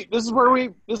where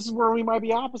we might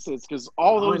be opposites because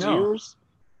all those years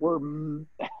were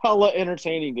hella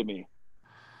entertaining to me.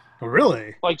 Oh,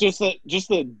 really? Like just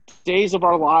the days of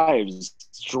our lives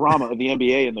drama of the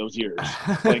NBA in those years.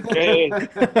 Like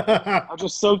I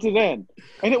just soaked it in,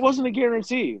 and it wasn't a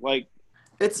guarantee. Like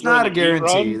it's not a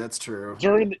guarantee. That's true.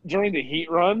 During the Heat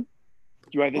run,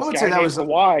 you had this guy named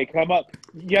Kawhi come up.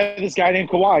 You had this guy named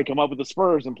Kawhi come up with the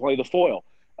Spurs and play the foil.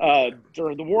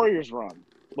 During the Warriors run,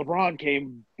 LeBron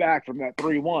came back from that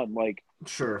 3-1. Like,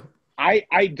 sure.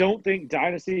 I don't think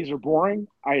dynasties are boring.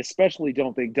 I especially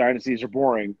don't think dynasties are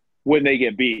boring when they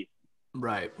get beat.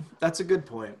 Right. That's a good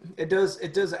point. It does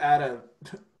add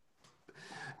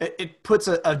it puts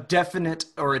a definite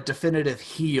or a definitive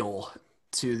heel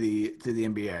to the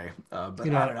NBA. But I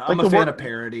don't know. I'm a fan of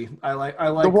parody. I like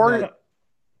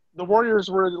the Warriors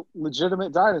were a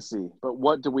legitimate dynasty, but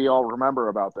what do we all remember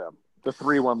about them? The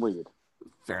 3-1 lead.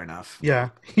 Fair enough. Yeah.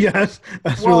 Yes.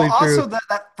 That's really true. Also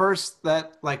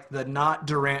that the not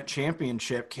Durant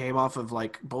championship came off of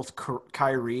like both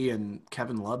Kyrie and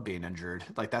Kevin Love being injured.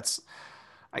 Like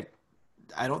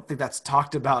I don't think that's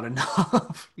talked about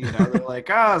enough. They're like,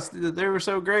 they were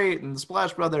so great, and the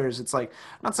Splash Brothers. It's like,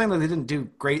 I'm not saying that they didn't do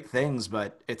great things,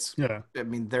 but I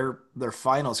mean, their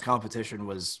finals competition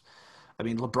was. I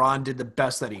mean, LeBron did the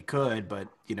best that he could, but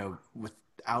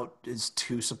without his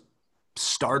two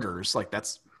starters, like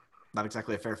that's not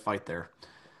exactly a fair fight there.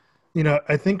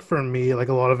 I think for me, like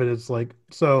a lot of it is like,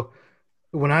 so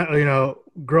when I,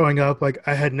 growing up, like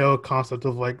I had no concept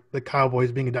of like the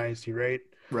Cowboys being a dynasty, right?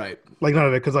 Right. Like none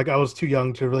of it, because like I was too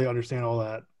young to really understand all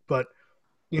that. But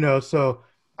so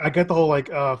I get the whole like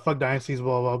fuck dynasties,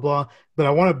 blah blah blah. But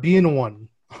I want to be in one.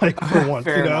 like for once,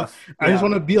 Fair enough. I just Yeah.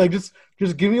 want to be like, just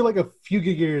give me like a few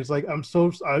good years. Like I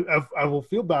will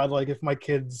feel bad like if my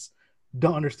kids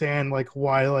don't understand like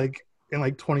why like in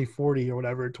like 2040 or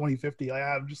whatever 2050 I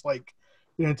have just like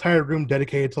an entire room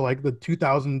dedicated to like the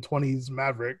 2020s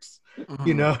Mavericks. If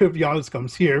Giannis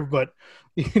comes here, but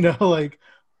like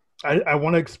I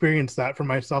want to experience that for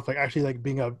myself, like actually like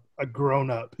being a grown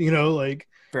up, like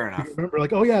Fair enough. remember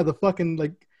like, oh yeah, the fucking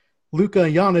like Luka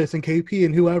and Giannis and KP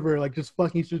and whoever, like just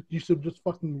fucking you should just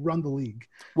fucking run the league.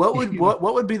 What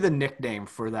would be the nickname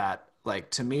for that? Like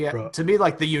to me, Bro.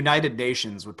 like the United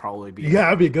Nations would probably be. Yeah,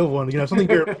 that'd be a good one.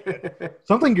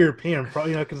 Something European,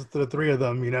 probably, because it's the three of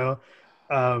them.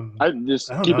 I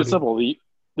just I don't keep know, it dude. simple. The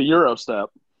Euro step.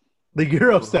 The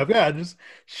Euro step, yeah, just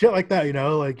shit like that.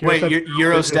 Like Wait,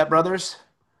 Euro Step Brothers?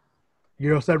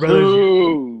 Euro Step Brothers,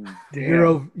 Ooh,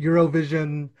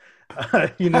 Eurovision,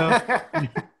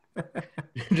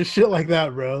 just shit like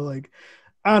that, bro. Like,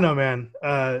 I don't know, man.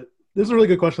 This is a really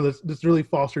good question. This really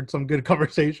fostered some good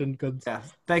conversation because Yeah,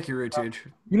 thank you, Rutuj.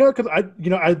 because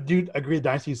I do agree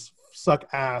dynasties suck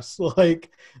ass. Like,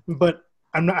 but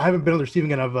I haven't been on the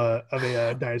receiving end of a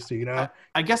dynasty.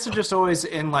 I guess they're just always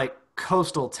in like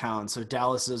coastal towns, so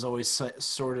Dallas is always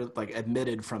sort of like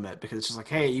admitted from it because it's just like,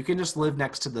 hey, you can just live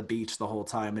next to the beach the whole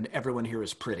time, and everyone here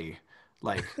is pretty.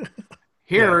 Like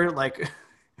here, like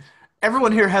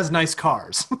everyone here has nice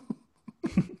cars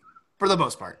for the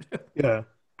most part. Yeah.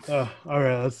 All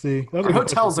right. Let's see. Our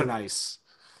hotels are nice.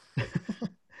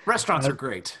 Restaurants are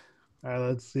great. All right.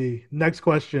 Let's see. Next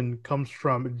question comes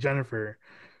from Jennifer.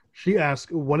 She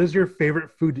asks, "What is your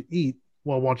favorite food to eat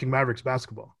while watching Mavericks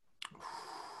basketball?"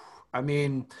 I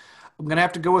mean, I'm gonna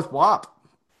have to go with WAP.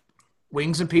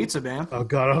 Wings and pizza, man. Oh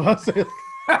God, I was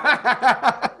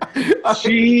about to say,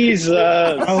 Jesus.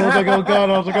 I was like, oh God,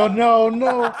 I was like, oh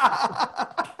no.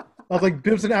 I was like,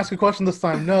 Bibbs didn't ask a question this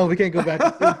time. No, we can't go back.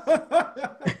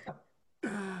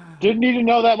 Didn't need to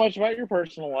know that much about your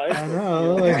personal life. I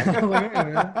know. Like, hey,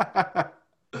 man.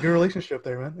 Good relationship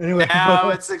there, man. Anyway, now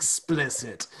it's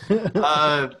explicit.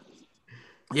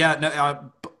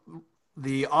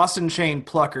 The Austin Chain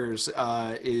Pluckers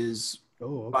is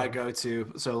my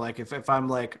go-to. So like if I'm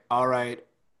like, all right,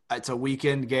 it's a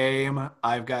weekend game,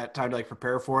 I've got time to like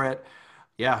prepare for it.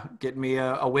 Yeah, get me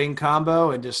a wing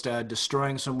combo and just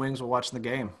destroying some wings while watching the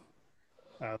game.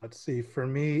 Let's see. For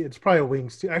me, it's probably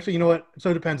wings too. Actually, you know what? So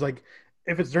it depends. Like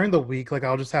if it's during the week, like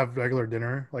I'll just have regular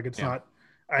dinner. Like it's not.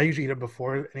 I usually eat it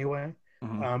before anyway,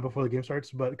 before the game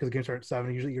starts. But because the game starts at 7,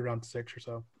 I usually eat around 6 or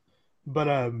so. But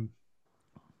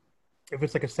if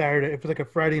it's like a Saturday, if it's like a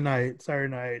Friday night, Saturday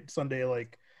night, Sunday,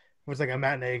 like if it's like a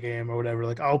matinee game or whatever,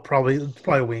 like it's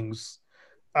probably wings.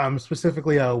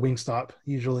 Specifically Wingstop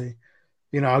usually.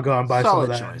 I'll go and buy Solid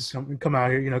some of that. choice. Come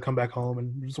out here, come back home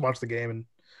and just watch the game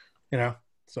and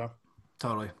so.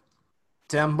 Totally.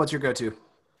 Tim, what's your go-to?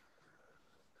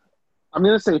 I'm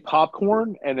going to say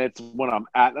popcorn, and it's when I'm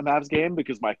at the Mavs game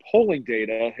because my polling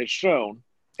data has shown,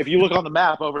 if you look on the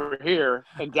map over here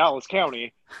in Dallas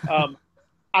County,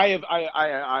 I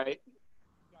got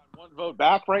one vote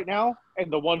back right now,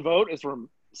 and the one vote is from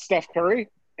Steph Curry,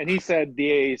 and he said the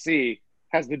AAC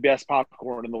has the best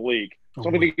popcorn in the league. So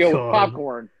I'm going to go with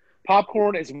popcorn.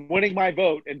 Popcorn is winning my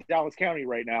vote in Dallas County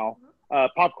right now.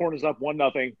 Popcorn is up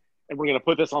 1-0, and we're going to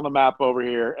put this on the map over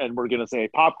here, and we're going to say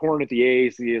popcorn at the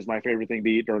AAC is my favorite thing to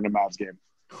eat during the Mavs game.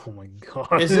 Oh my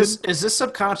God! Is this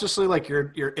subconsciously like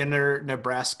your inner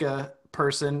Nebraska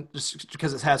person, just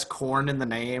because it has corn in the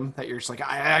name that you're just like,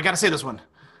 I got to say this one.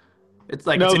 It's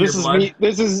like, no, it's in this your is blood.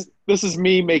 me. This is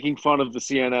me making fun of the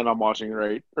CNN I'm watching,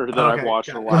 right? Or that I've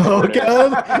watched for a while. Oh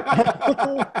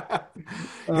God.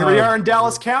 Here we are in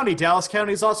Dallas County. Dallas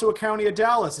County is also a county of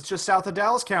Dallas. It's just south of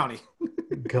Dallas County.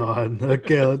 God.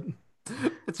 Okay.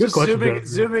 It's just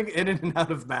zooming in and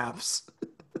out of maps.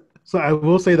 So I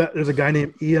will say that there's a guy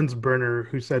named Ian's Burner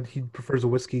who said he prefers a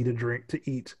whiskey to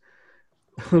eat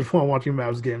while watching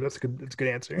Mavs game. That's a good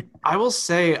answer. I will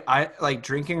say I like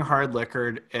drinking hard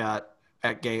liquor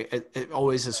at game. It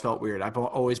always has felt weird. I've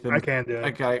always been. I can't do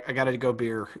it. I gotta go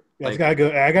beer. Yeah, I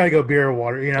gotta go beer or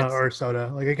water, or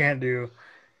soda. Like I can't do.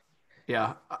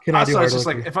 Yeah. Also, it's just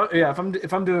like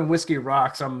if I'm doing whiskey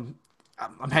rocks, I'm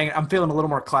feeling a little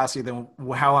more classy than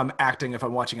how I'm acting if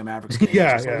I'm watching a Mavericks game.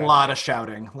 A lot of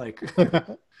shouting. Like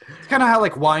it's kind of how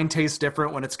like wine tastes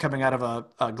different when it's coming out of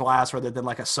a glass rather than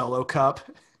like a solo cup.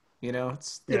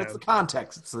 It's the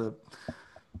context. It's the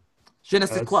je ne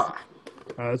sais quoi.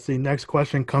 Let's see. Next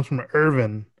question comes from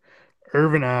Irvin.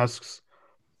 Irvin asks,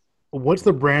 "What's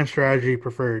the brand strategy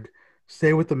preferred?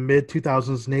 Stay with the mid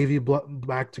 2000s navy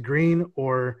black to green,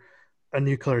 or a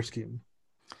new color scheme?"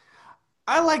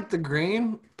 I like the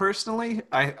green personally.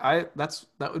 That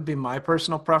would be my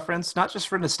personal preference. Not just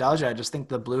for nostalgia. I just think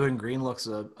the blue and green looks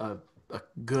a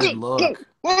good look.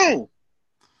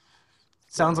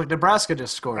 Sounds like Nebraska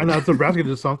just scored. I know it's Nebraska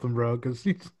did something, bro. Because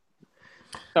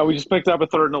No, we just picked up a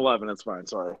 3rd and 11. It's fine.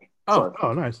 Sorry. Oh,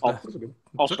 oh, nice.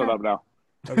 I'll shut up now.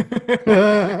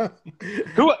 Okay.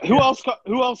 Who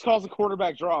else calls a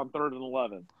quarterback draw on 3rd and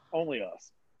 11? Only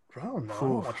us. Bro, I don't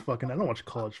know. I don't watch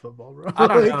college football, bro. I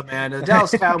don't know, man. The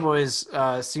Dallas Cowboys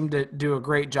seem to do a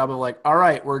great job of like, all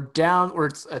right, we're down.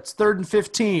 It's 3rd and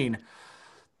 15,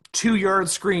 2-yard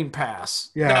screen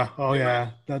pass. Yeah. Oh,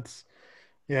 yeah. That's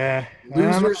yeah.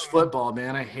 Losers football,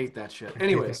 man. I hate that shit.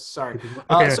 Anyways, sorry.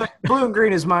 Okay. So blue and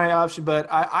green is my option, but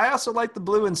I also like the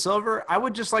blue and silver. I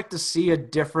would just like to see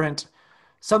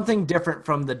something different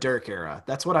from the Dirk era.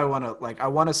 That's what I want to like. I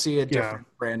want to see a different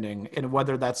branding, and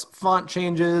whether that's font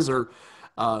changes or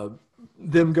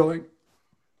them going.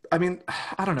 I mean,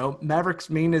 I don't know. Mavericks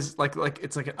mean is like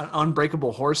it's like an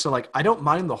unbreakable horse. So like, I don't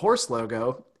mind the horse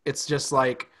logo. It's just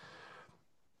like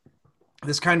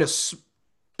this kind of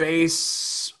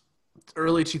space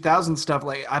early 2000s stuff.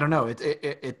 Like, I don't know.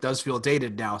 It does feel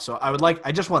dated now. So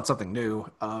I just want something new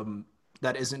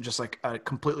that isn't just like a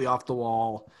completely off the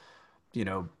wall,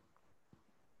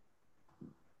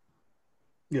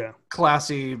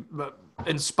 classy,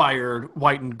 inspired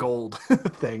white and gold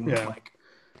thing. Yeah.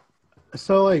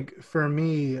 So like for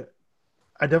me,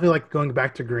 I definitely like going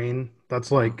back to green.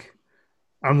 That's like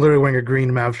I'm literally wearing a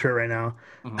green Mav shirt right now.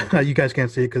 Mm-hmm. You guys can't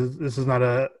see it because this is not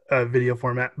a video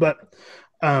format, but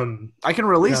I can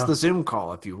release the Zoom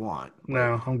call if you want.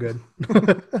 No, I'm good.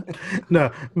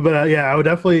 No, but I would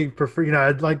definitely prefer.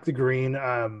 I'd like the green.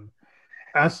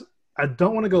 As I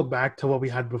don't want to go back to what we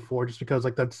had before, just because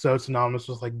like that's so synonymous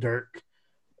with like Dirk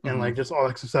and like just all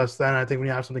that success. Then I think when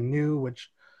you have something new, which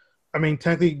I mean,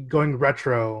 technically going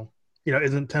retro,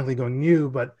 isn't technically going new,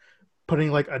 but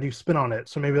putting like a new spin on it.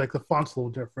 So maybe like the font's a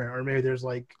little different, or maybe there's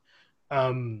like, I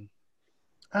don't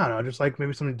know, just like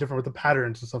maybe something different with the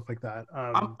patterns and stuff like that.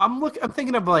 I'm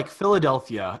thinking of like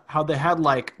Philadelphia, how they had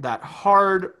like that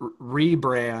hard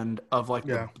rebrand of like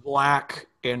the black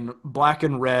and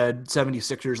red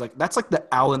 76ers. Like that's like the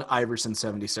Allen Iverson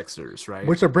 76ers, right?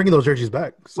 Which they're bringing those jerseys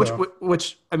back. So.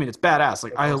 Which I mean, it's badass.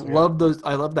 Like I love those.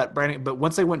 I love that branding. But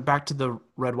once they went back to the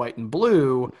red, white, and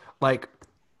blue, like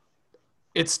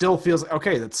it still feels like,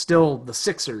 okay, that's still the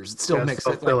Sixers. It still makes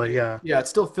it Philly, like, it's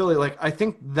still Philly. Like I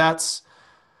think that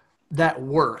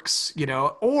works,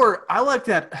 or I like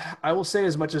that. I will say,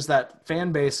 as much as that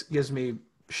fan base gives me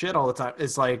shit all the time,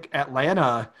 it's like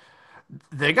Atlanta,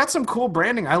 they got some cool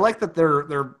branding. I like that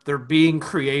they're being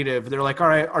creative. They're like, all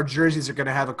right, our jerseys are going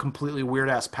to have a completely weird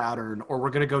ass pattern, or we're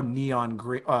going to go neon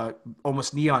green,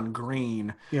 almost neon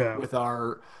green with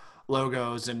our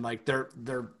logos. And like,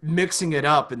 they're mixing it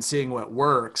up and seeing what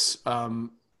works.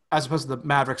 As opposed to the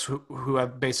Mavericks who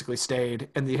have basically stayed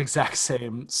in the exact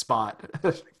same spot.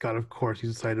 God, of course,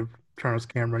 he's decided to turn his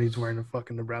camera and he's wearing a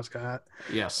fucking Nebraska hat.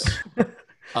 Yes.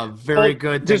 A very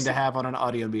good thing to have on an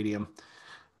audio medium.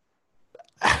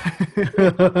 For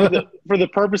the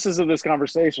purposes of this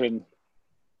conversation,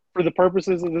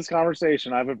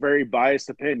 I have a very biased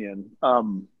opinion.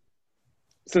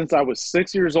 Since I was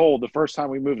 6 years old, the first time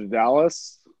we moved to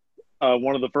Dallas,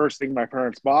 one of the first things my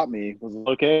parents bought me was a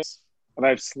pillowcase. And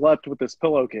I've slept with this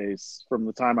pillowcase from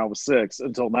the time I was 6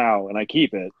 until now, and I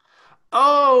keep it.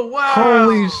 Oh, wow.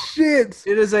 Holy shit.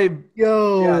 It is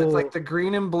it's like the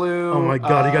green and blue. Oh, my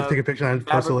God. You got to take a picture and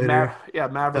post it later.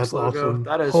 Mavericks That's logo. Awesome.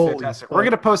 That is fantastic. Fuck. We're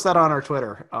going to post that on our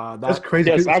Twitter. That's crazy.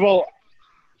 Yes, I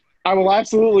will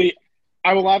absolutely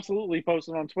post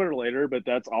it on Twitter later, but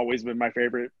that's always been my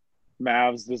favorite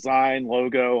Mavs design,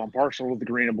 logo. I'm partial to the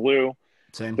green and blue.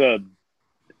 Same. The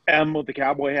M with the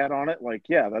cowboy hat on it. Like,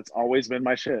 that's always been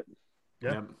my shit.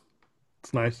 Yeah.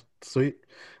 It's nice. Sweet.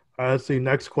 Let's see.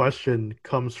 Next question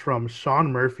comes from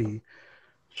Sean Murphy.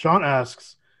 Sean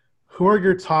asks, who are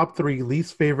your top 3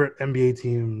 least favorite NBA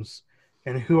teams,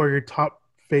 and who are your top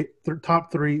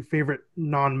 3 favorite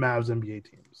non-Mavs NBA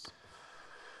teams?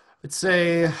 I'd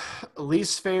say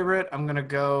least favorite, I'm going to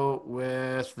go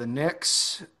with the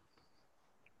Knicks.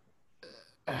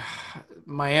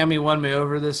 Miami won me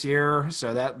over this year,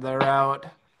 so that they're out.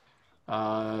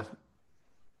 I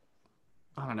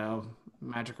don't know.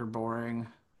 Magic are boring.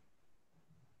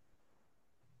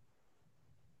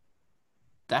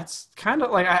 That's kind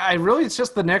of like I really, it's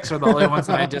just the Knicks are the only ones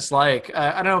that I dislike.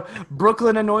 I don't know.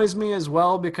 Brooklyn annoys me as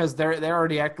well because they're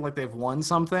already acting like they've won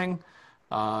something.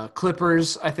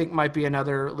 Clippers, I think, might be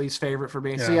another least favorite for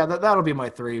me. So that'll be my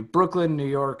 3: Brooklyn, New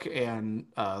York, and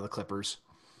the Clippers.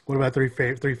 What about three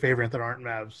favorite that aren't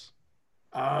Mavs?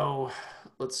 Oh,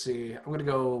 let's see. I'm gonna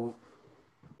go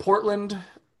Portland,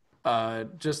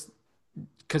 just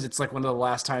because it's like one of the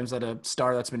last times that a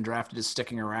star that's been drafted is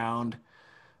sticking around.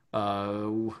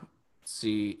 Let's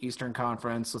see, Eastern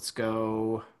Conference. Let's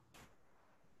go.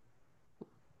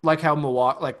 Like how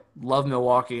Milwaukee, like love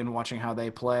Milwaukee and watching how they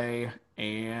play.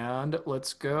 And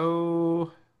let's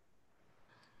go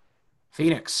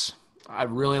Phoenix. I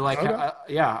really like, Okay.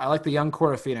 I like the young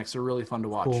core of Phoenix. They're really fun to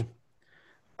watch. Cool.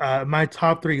 My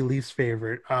top three least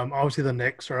favorite. Obviously the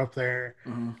Knicks are up there.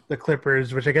 Mhm. The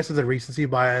Clippers, which I guess is a recency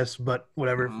bias, but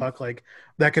whatever. Mhm. Fuck, like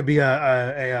that could be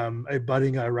a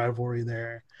budding rivalry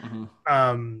there.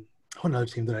 Mhm. Another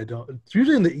team that I don't. It's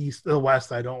usually in the East, the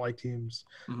West. I don't like teams.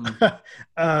 Mhm.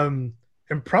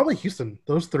 And probably Houston.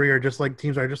 Those three are just like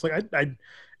teams. Are just like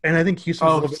and I think Houston's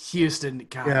a Oh, little bit. Think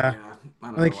God, Yeah. I don't I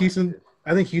think know why. Houston.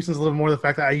 I think Houston's a little more the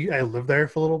fact that I lived there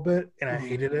for a little bit and I Mhm.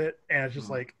 hated it, and it's just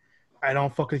Mhm. like I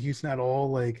don't fuck with Houston at all.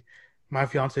 Like my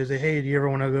fiance say, "Hey, do you ever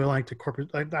want to go like to Corpus?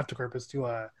 Like not to Corpus,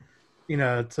 to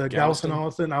to Galveston, all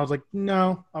of a sudden." I was like,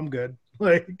 "No, I'm good."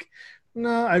 Like,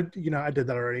 no, I did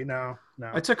that already. No.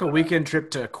 I took a weekend trip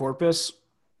to Corpus.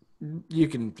 You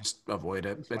can just avoid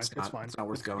it. It's fine. It's not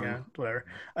worth going. Yeah, whatever.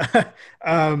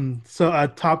 So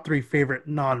top three favorite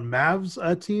non-Mavs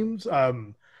teams.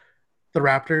 The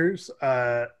Raptors,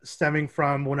 stemming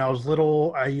from when I was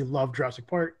little, I loved Jurassic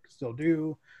Park, still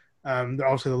do.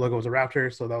 Obviously the logo was a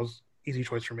raptor, so that was easy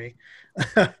choice for me.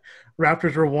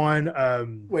 Raptors were one.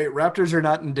 Wait, Raptors are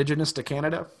not indigenous to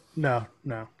Canada? No,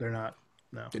 they're not.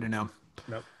 No, Didn't know.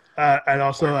 nope. And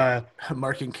also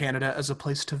Marking Canada as a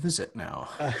place to visit now.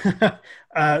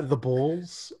 the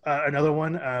Bulls, another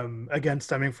one. Again,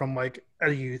 stemming from like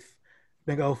a youth.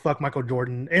 Think, oh fuck, Michael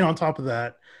Jordan, and on top of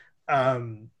that,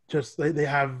 just they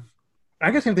have.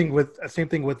 I guess same thing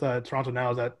with Toronto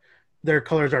now is that their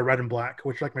colors are red and black,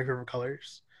 which are like my favorite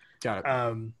colors. Got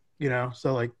it.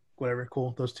 So like whatever,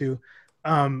 cool. Those two.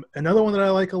 Another one that I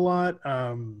like a lot.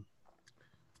 Trying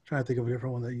to think of a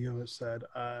different one that you have said.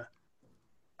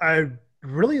 I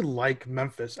really like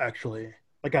Memphis actually,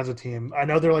 like as a team. I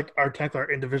know they're like technically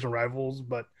our in-division rivals,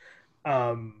 but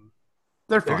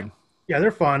They're fun.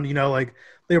 they're fun. Like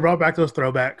they brought back those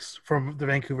throwbacks from the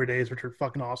Vancouver days, which are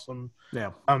fucking awesome.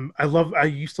 Yeah. I love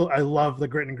the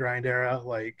grit and grind era.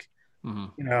 Like,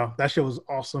 Mhm. that shit was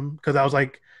awesome because I was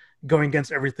like going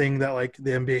against everything that like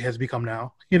the NBA has become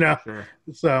now. Sure.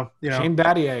 So Shane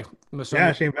Battier.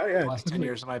 Shane Battier. The last 10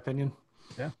 years, in my opinion.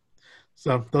 Yeah.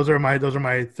 So those are my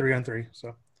 3-on-3.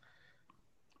 So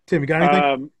Tim, you got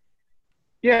anything?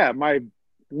 Yeah, my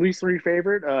least three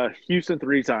favorite, Houston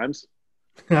 3 times.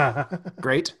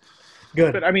 Great.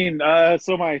 Good. But I mean,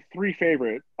 so my 3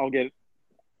 favorite,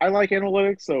 I like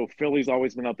analytics, so Philly's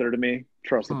always been up there to me.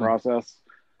 Trust the process.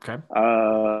 Okay.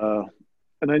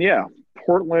 And then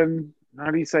Portland, how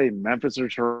do you say Memphis or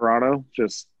Toronto?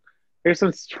 Just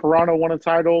since Toronto won a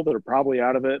title, they're probably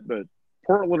out of it, but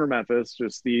Portland or Memphis,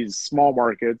 just these small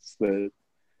markets that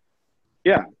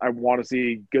I want to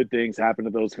see good things happen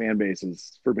to those fan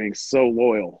bases for being so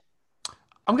loyal.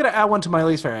 I'm gonna add one to my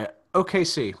least favorite.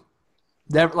 OKC.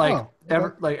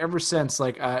 Ever since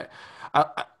I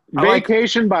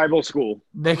Vacation Bible school.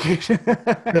 Vacation.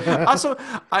 Also,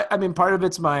 I mean, part of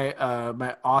it's my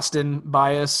my Austin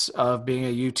bias of being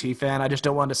a UT fan. I just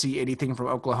don't want to see anything from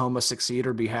Oklahoma succeed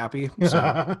or be happy.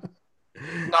 So.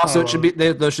 Also, it should be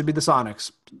those should be the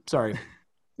Sonics. Sorry.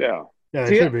 Yeah. Yeah,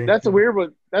 see, it should be. That's a weird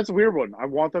one. That's a weird one. I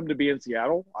want them to be in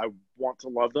Seattle. I want to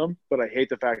love them, but I hate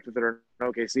the fact that they're in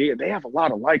OKC and they have a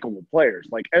lot of likable players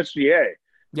like SGA.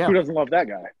 Yeah. Who doesn't love that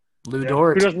guy? Lou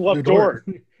Dort. Who doesn't love Dort?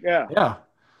 Yeah. Yeah.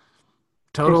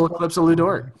 Total eclipse of Lou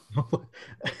Dort.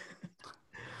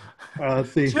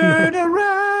 Let's see. Turn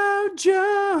around,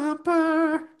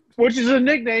 jumper. Which is a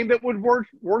nickname that would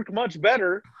work much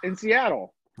better in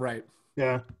Seattle. Right.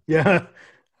 Yeah. All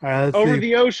right, Over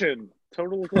the ocean.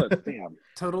 Total eclipse. Damn.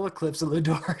 Total eclipse of Lou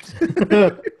Dort.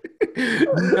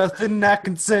 Nothing I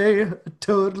can say.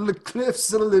 Total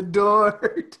eclipse of Lou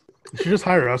Dort. You should just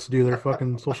hire us to do their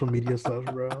fucking social media stuff,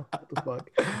 bro. What the fuck?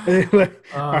 Anyway,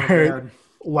 all right. Man.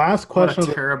 Last question.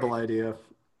 What a terrible idea.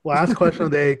 Last question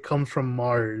of the day comes from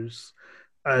Mars.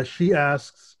 She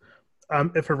asks,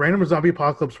 if a random zombie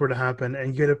apocalypse were to happen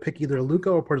and you get to pick either Luca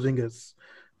or Porzingis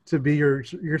to be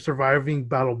your surviving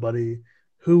battle buddy,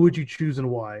 who would you choose and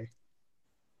why?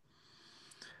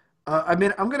 I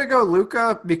mean, I'm going to go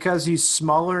Luca because he's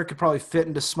smaller, could probably fit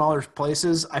into smaller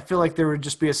places. I feel like there would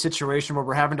just be a situation where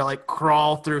we're having to like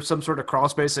crawl through some sort of crawl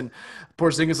space and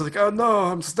Porzingis is like, oh no,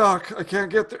 I'm stuck. I can't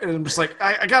get there. And I'm just like,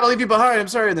 I got to leave you behind. I'm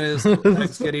sorry. And then his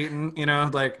legs get eaten,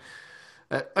 like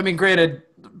I mean, granted,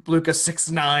 Luca's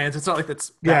 6'9", so it's not like that's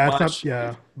that Yeah, it's much. not.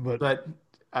 Yeah, But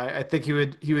I think he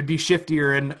would be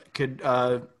shiftier and could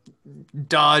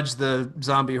dodge the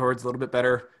zombie hordes a little bit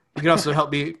better. He could also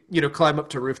help me, climb up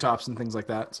to rooftops and things like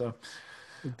that. So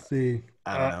let's see.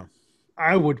 I don't know.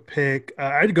 I would pick.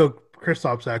 I'd go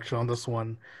Kristaps actually on this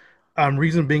one.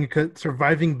 Reason being,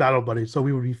 surviving battle buddy, so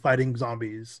we would be fighting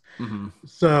zombies. Mm-hmm.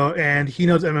 So, and he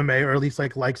knows MMA, or at least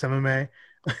likes MMA.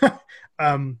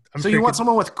 So you want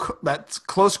someone with that's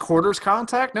close quarters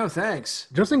contact? No, thanks.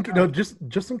 Just in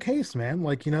just in case, man.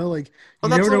 You never know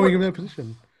when you're in that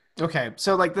position. Okay,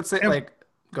 so let's say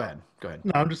go ahead.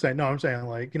 No, I'm just saying. No, I'm saying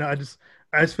I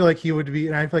just feel like he would be,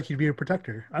 and I feel like he'd be a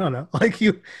protector. I don't know,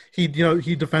 he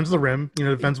defends the rim,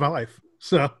 defends my life.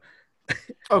 So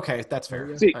okay, that's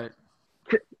fair. See,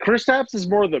 Kristaps is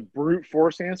more the brute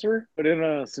force answer, but in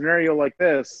a scenario like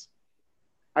this,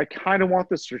 I kind of want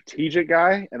the strategic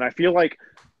guy, and I feel like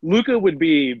Luka would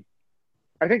be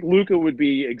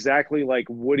exactly like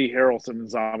Woody Harrelson in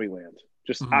Zombieland.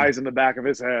 Just eyes in the back of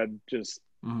his head, just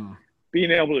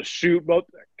being able to shoot both.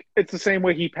 It's the same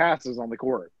way he passes on the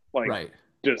court. Right.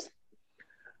 Just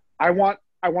I want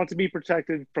to be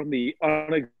protected from the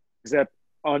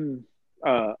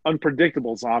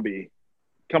unpredictable zombie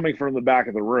coming from the back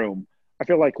of the room. I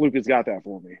feel like Luka's got that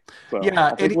for me. So yeah,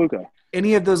 I'll take Luka.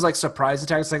 Any of those surprise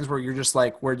attacks things where you're just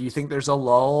where do you think there's a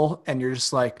lull and you're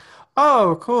just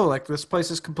oh, cool, this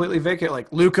place is completely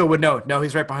vacant. Luka would know. No,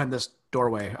 he's right behind this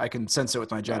doorway. I can sense it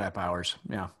with my Jedi powers.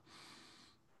 Yeah.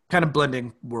 Kind of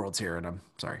blending worlds here, and I'm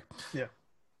sorry. Yeah.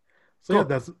 So cool.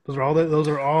 Yeah, those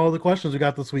are all the questions we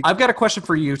got this week. I've got a question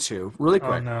for you two, really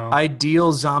quick. Oh, no.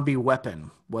 Ideal zombie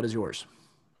weapon. What is yours?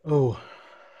 Oh,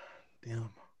 damn.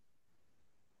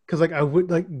 Because I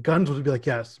would guns would be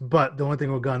yes, but the only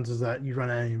thing with guns is that you run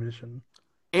out of ammunition,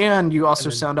 and you also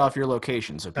sound off your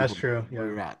location, so people that's true. Know where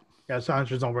you're at. Yeah,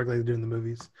 silencers don't work like they do in the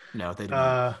movies. No, they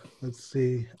don't. Let's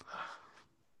see.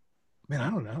 Man, I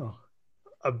don't know.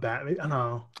 A bat? I don't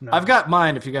know. No. I've got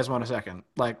mine. If you guys want a second,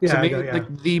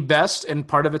 the best, and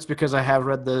part of it's because I have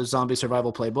read the Zombie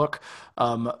Survival Playbook,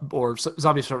 or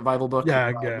Zombie Survival book.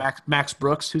 Yeah. Max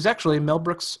Brooks, who's actually Mel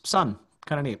Brooks' son.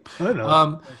 Kind of neat. I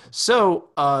know.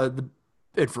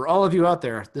 And for all of you out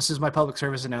there, this is my public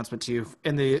service announcement to you.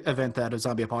 In the event that a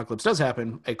zombie apocalypse does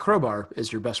happen, a crowbar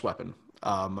is your best weapon.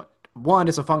 One,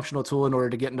 it's a functional tool in order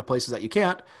to get into places that you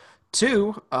can't.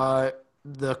 Two,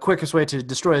 the quickest way to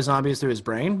destroy a zombie is through his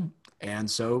brain. And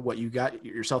so what you got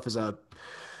yourself is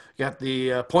got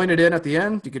the pointed in at the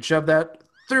end. You could shove that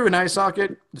through an eye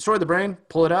socket, destroy the brain,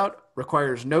 pull it out.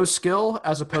 Requires no skill,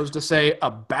 as opposed to, say,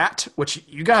 a bat, which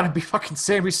you got to be fucking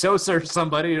Sammy Sosa or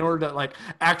somebody in order to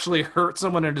actually hurt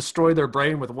someone and destroy their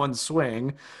brain with one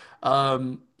swing.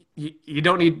 You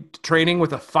don't need training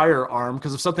with a firearm,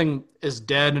 because if something is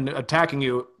dead and attacking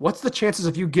you, what's the chances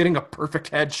of you getting a perfect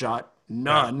headshot?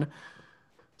 None.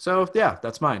 So yeah,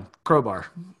 that's mine. Crowbar.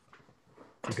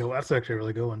 That's actually a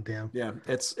really good one. Damn. Yeah,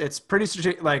 it's pretty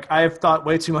strategic. I have thought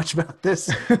way too much about this.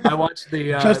 I watched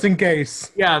the just in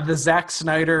case. Yeah, the Zack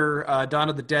Snyder Dawn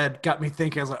of the Dead got me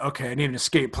thinking. I was like, okay, I need an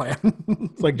escape plan.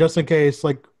 It's just in case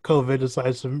COVID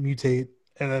decides to mutate,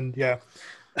 and then yeah.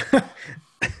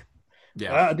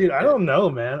 Yeah, dude, I don't know,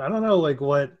 man. I don't know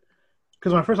what,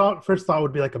 because my first thought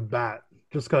would be a bat,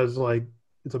 just because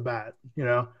it's a bat,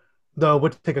 Though it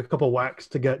would take a couple whacks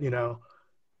to get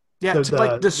Yeah,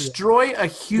 to destroy a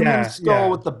human skull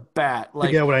with the bat.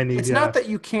 Yeah, what I need. It's not that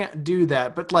you can't do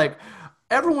that, but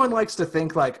everyone likes to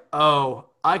think oh,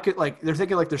 I could they're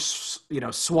thinking they're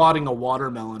swatting a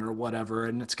watermelon or whatever,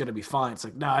 and it's gonna be fine. It's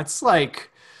no, it's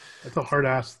it's a hard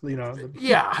ass,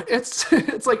 Yeah, it's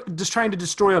just trying to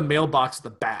destroy a mailbox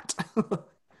with a bat.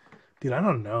 Dude, I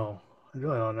don't know. I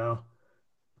really don't know.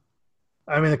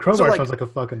 I mean, the crowbar sounds like a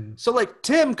fucking... So,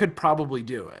 Tim could probably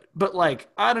do it. But,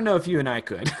 I don't know if you and I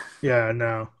could. Yeah,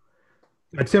 no.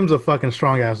 Tim's a fucking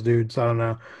strong-ass dude, so I don't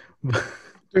know.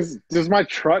 Does my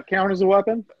truck count as a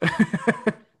weapon?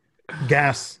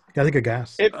 Gas. Yeah, I think of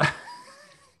gas.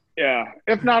 Yeah.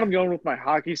 If not, I'm going with my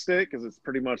hockey stick, because it's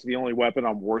pretty much the only weapon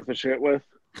I'm worth a shit with.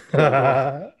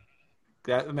 That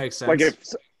makes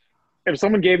sense. If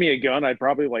someone gave me a gun, I'd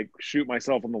probably, shoot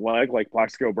myself in the leg like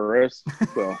Plaxico Burress,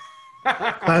 so...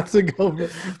 Plaxico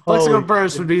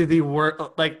Burress would be the worst.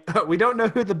 We don't know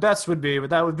who the best would be, but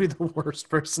that would be the worst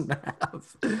person to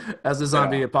have as a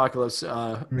zombie apocalypse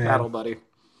battle buddy.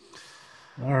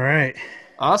 All right.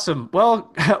 Awesome.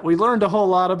 Well, we learned a whole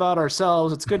lot about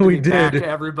ourselves. It's good to be back,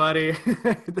 everybody.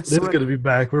 It's good to be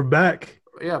back. We're back.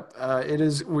 Yeah, it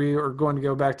is. We are going to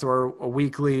go back to our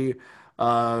weekly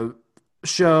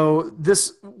show.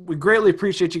 We greatly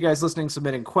appreciate you guys listening,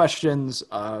 submitting questions.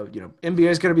 NBA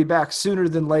is going to be back sooner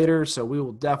than later, so we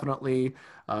will definitely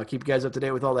keep you guys up to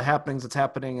date with all the happenings that's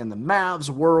happening in the Mavs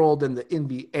world and the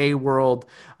NBA world.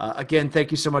 Again, thank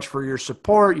you so much for your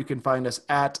support. You can find us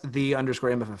at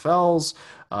 @the_MFFLs.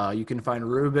 You can find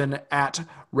Ruben at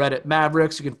Reddit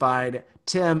Mavericks. You can find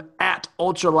Tim at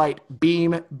Ultralight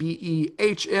Beam,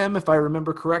 BEHM, if I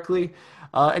remember correctly.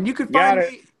 And you can find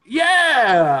me.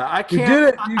 Yeah, I can't. You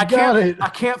did it. I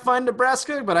can't find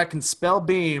Nebraska, but I can spell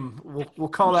beam. We'll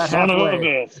call that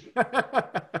halfway.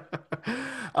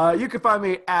 You can find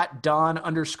me at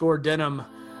Don_Denim.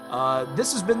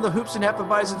 This has been the Hoops and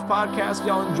Hefeweizens podcast.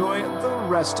 Y'all enjoy the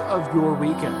rest of your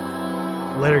weekend.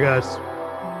 Later, guys.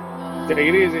 Take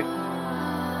it easy.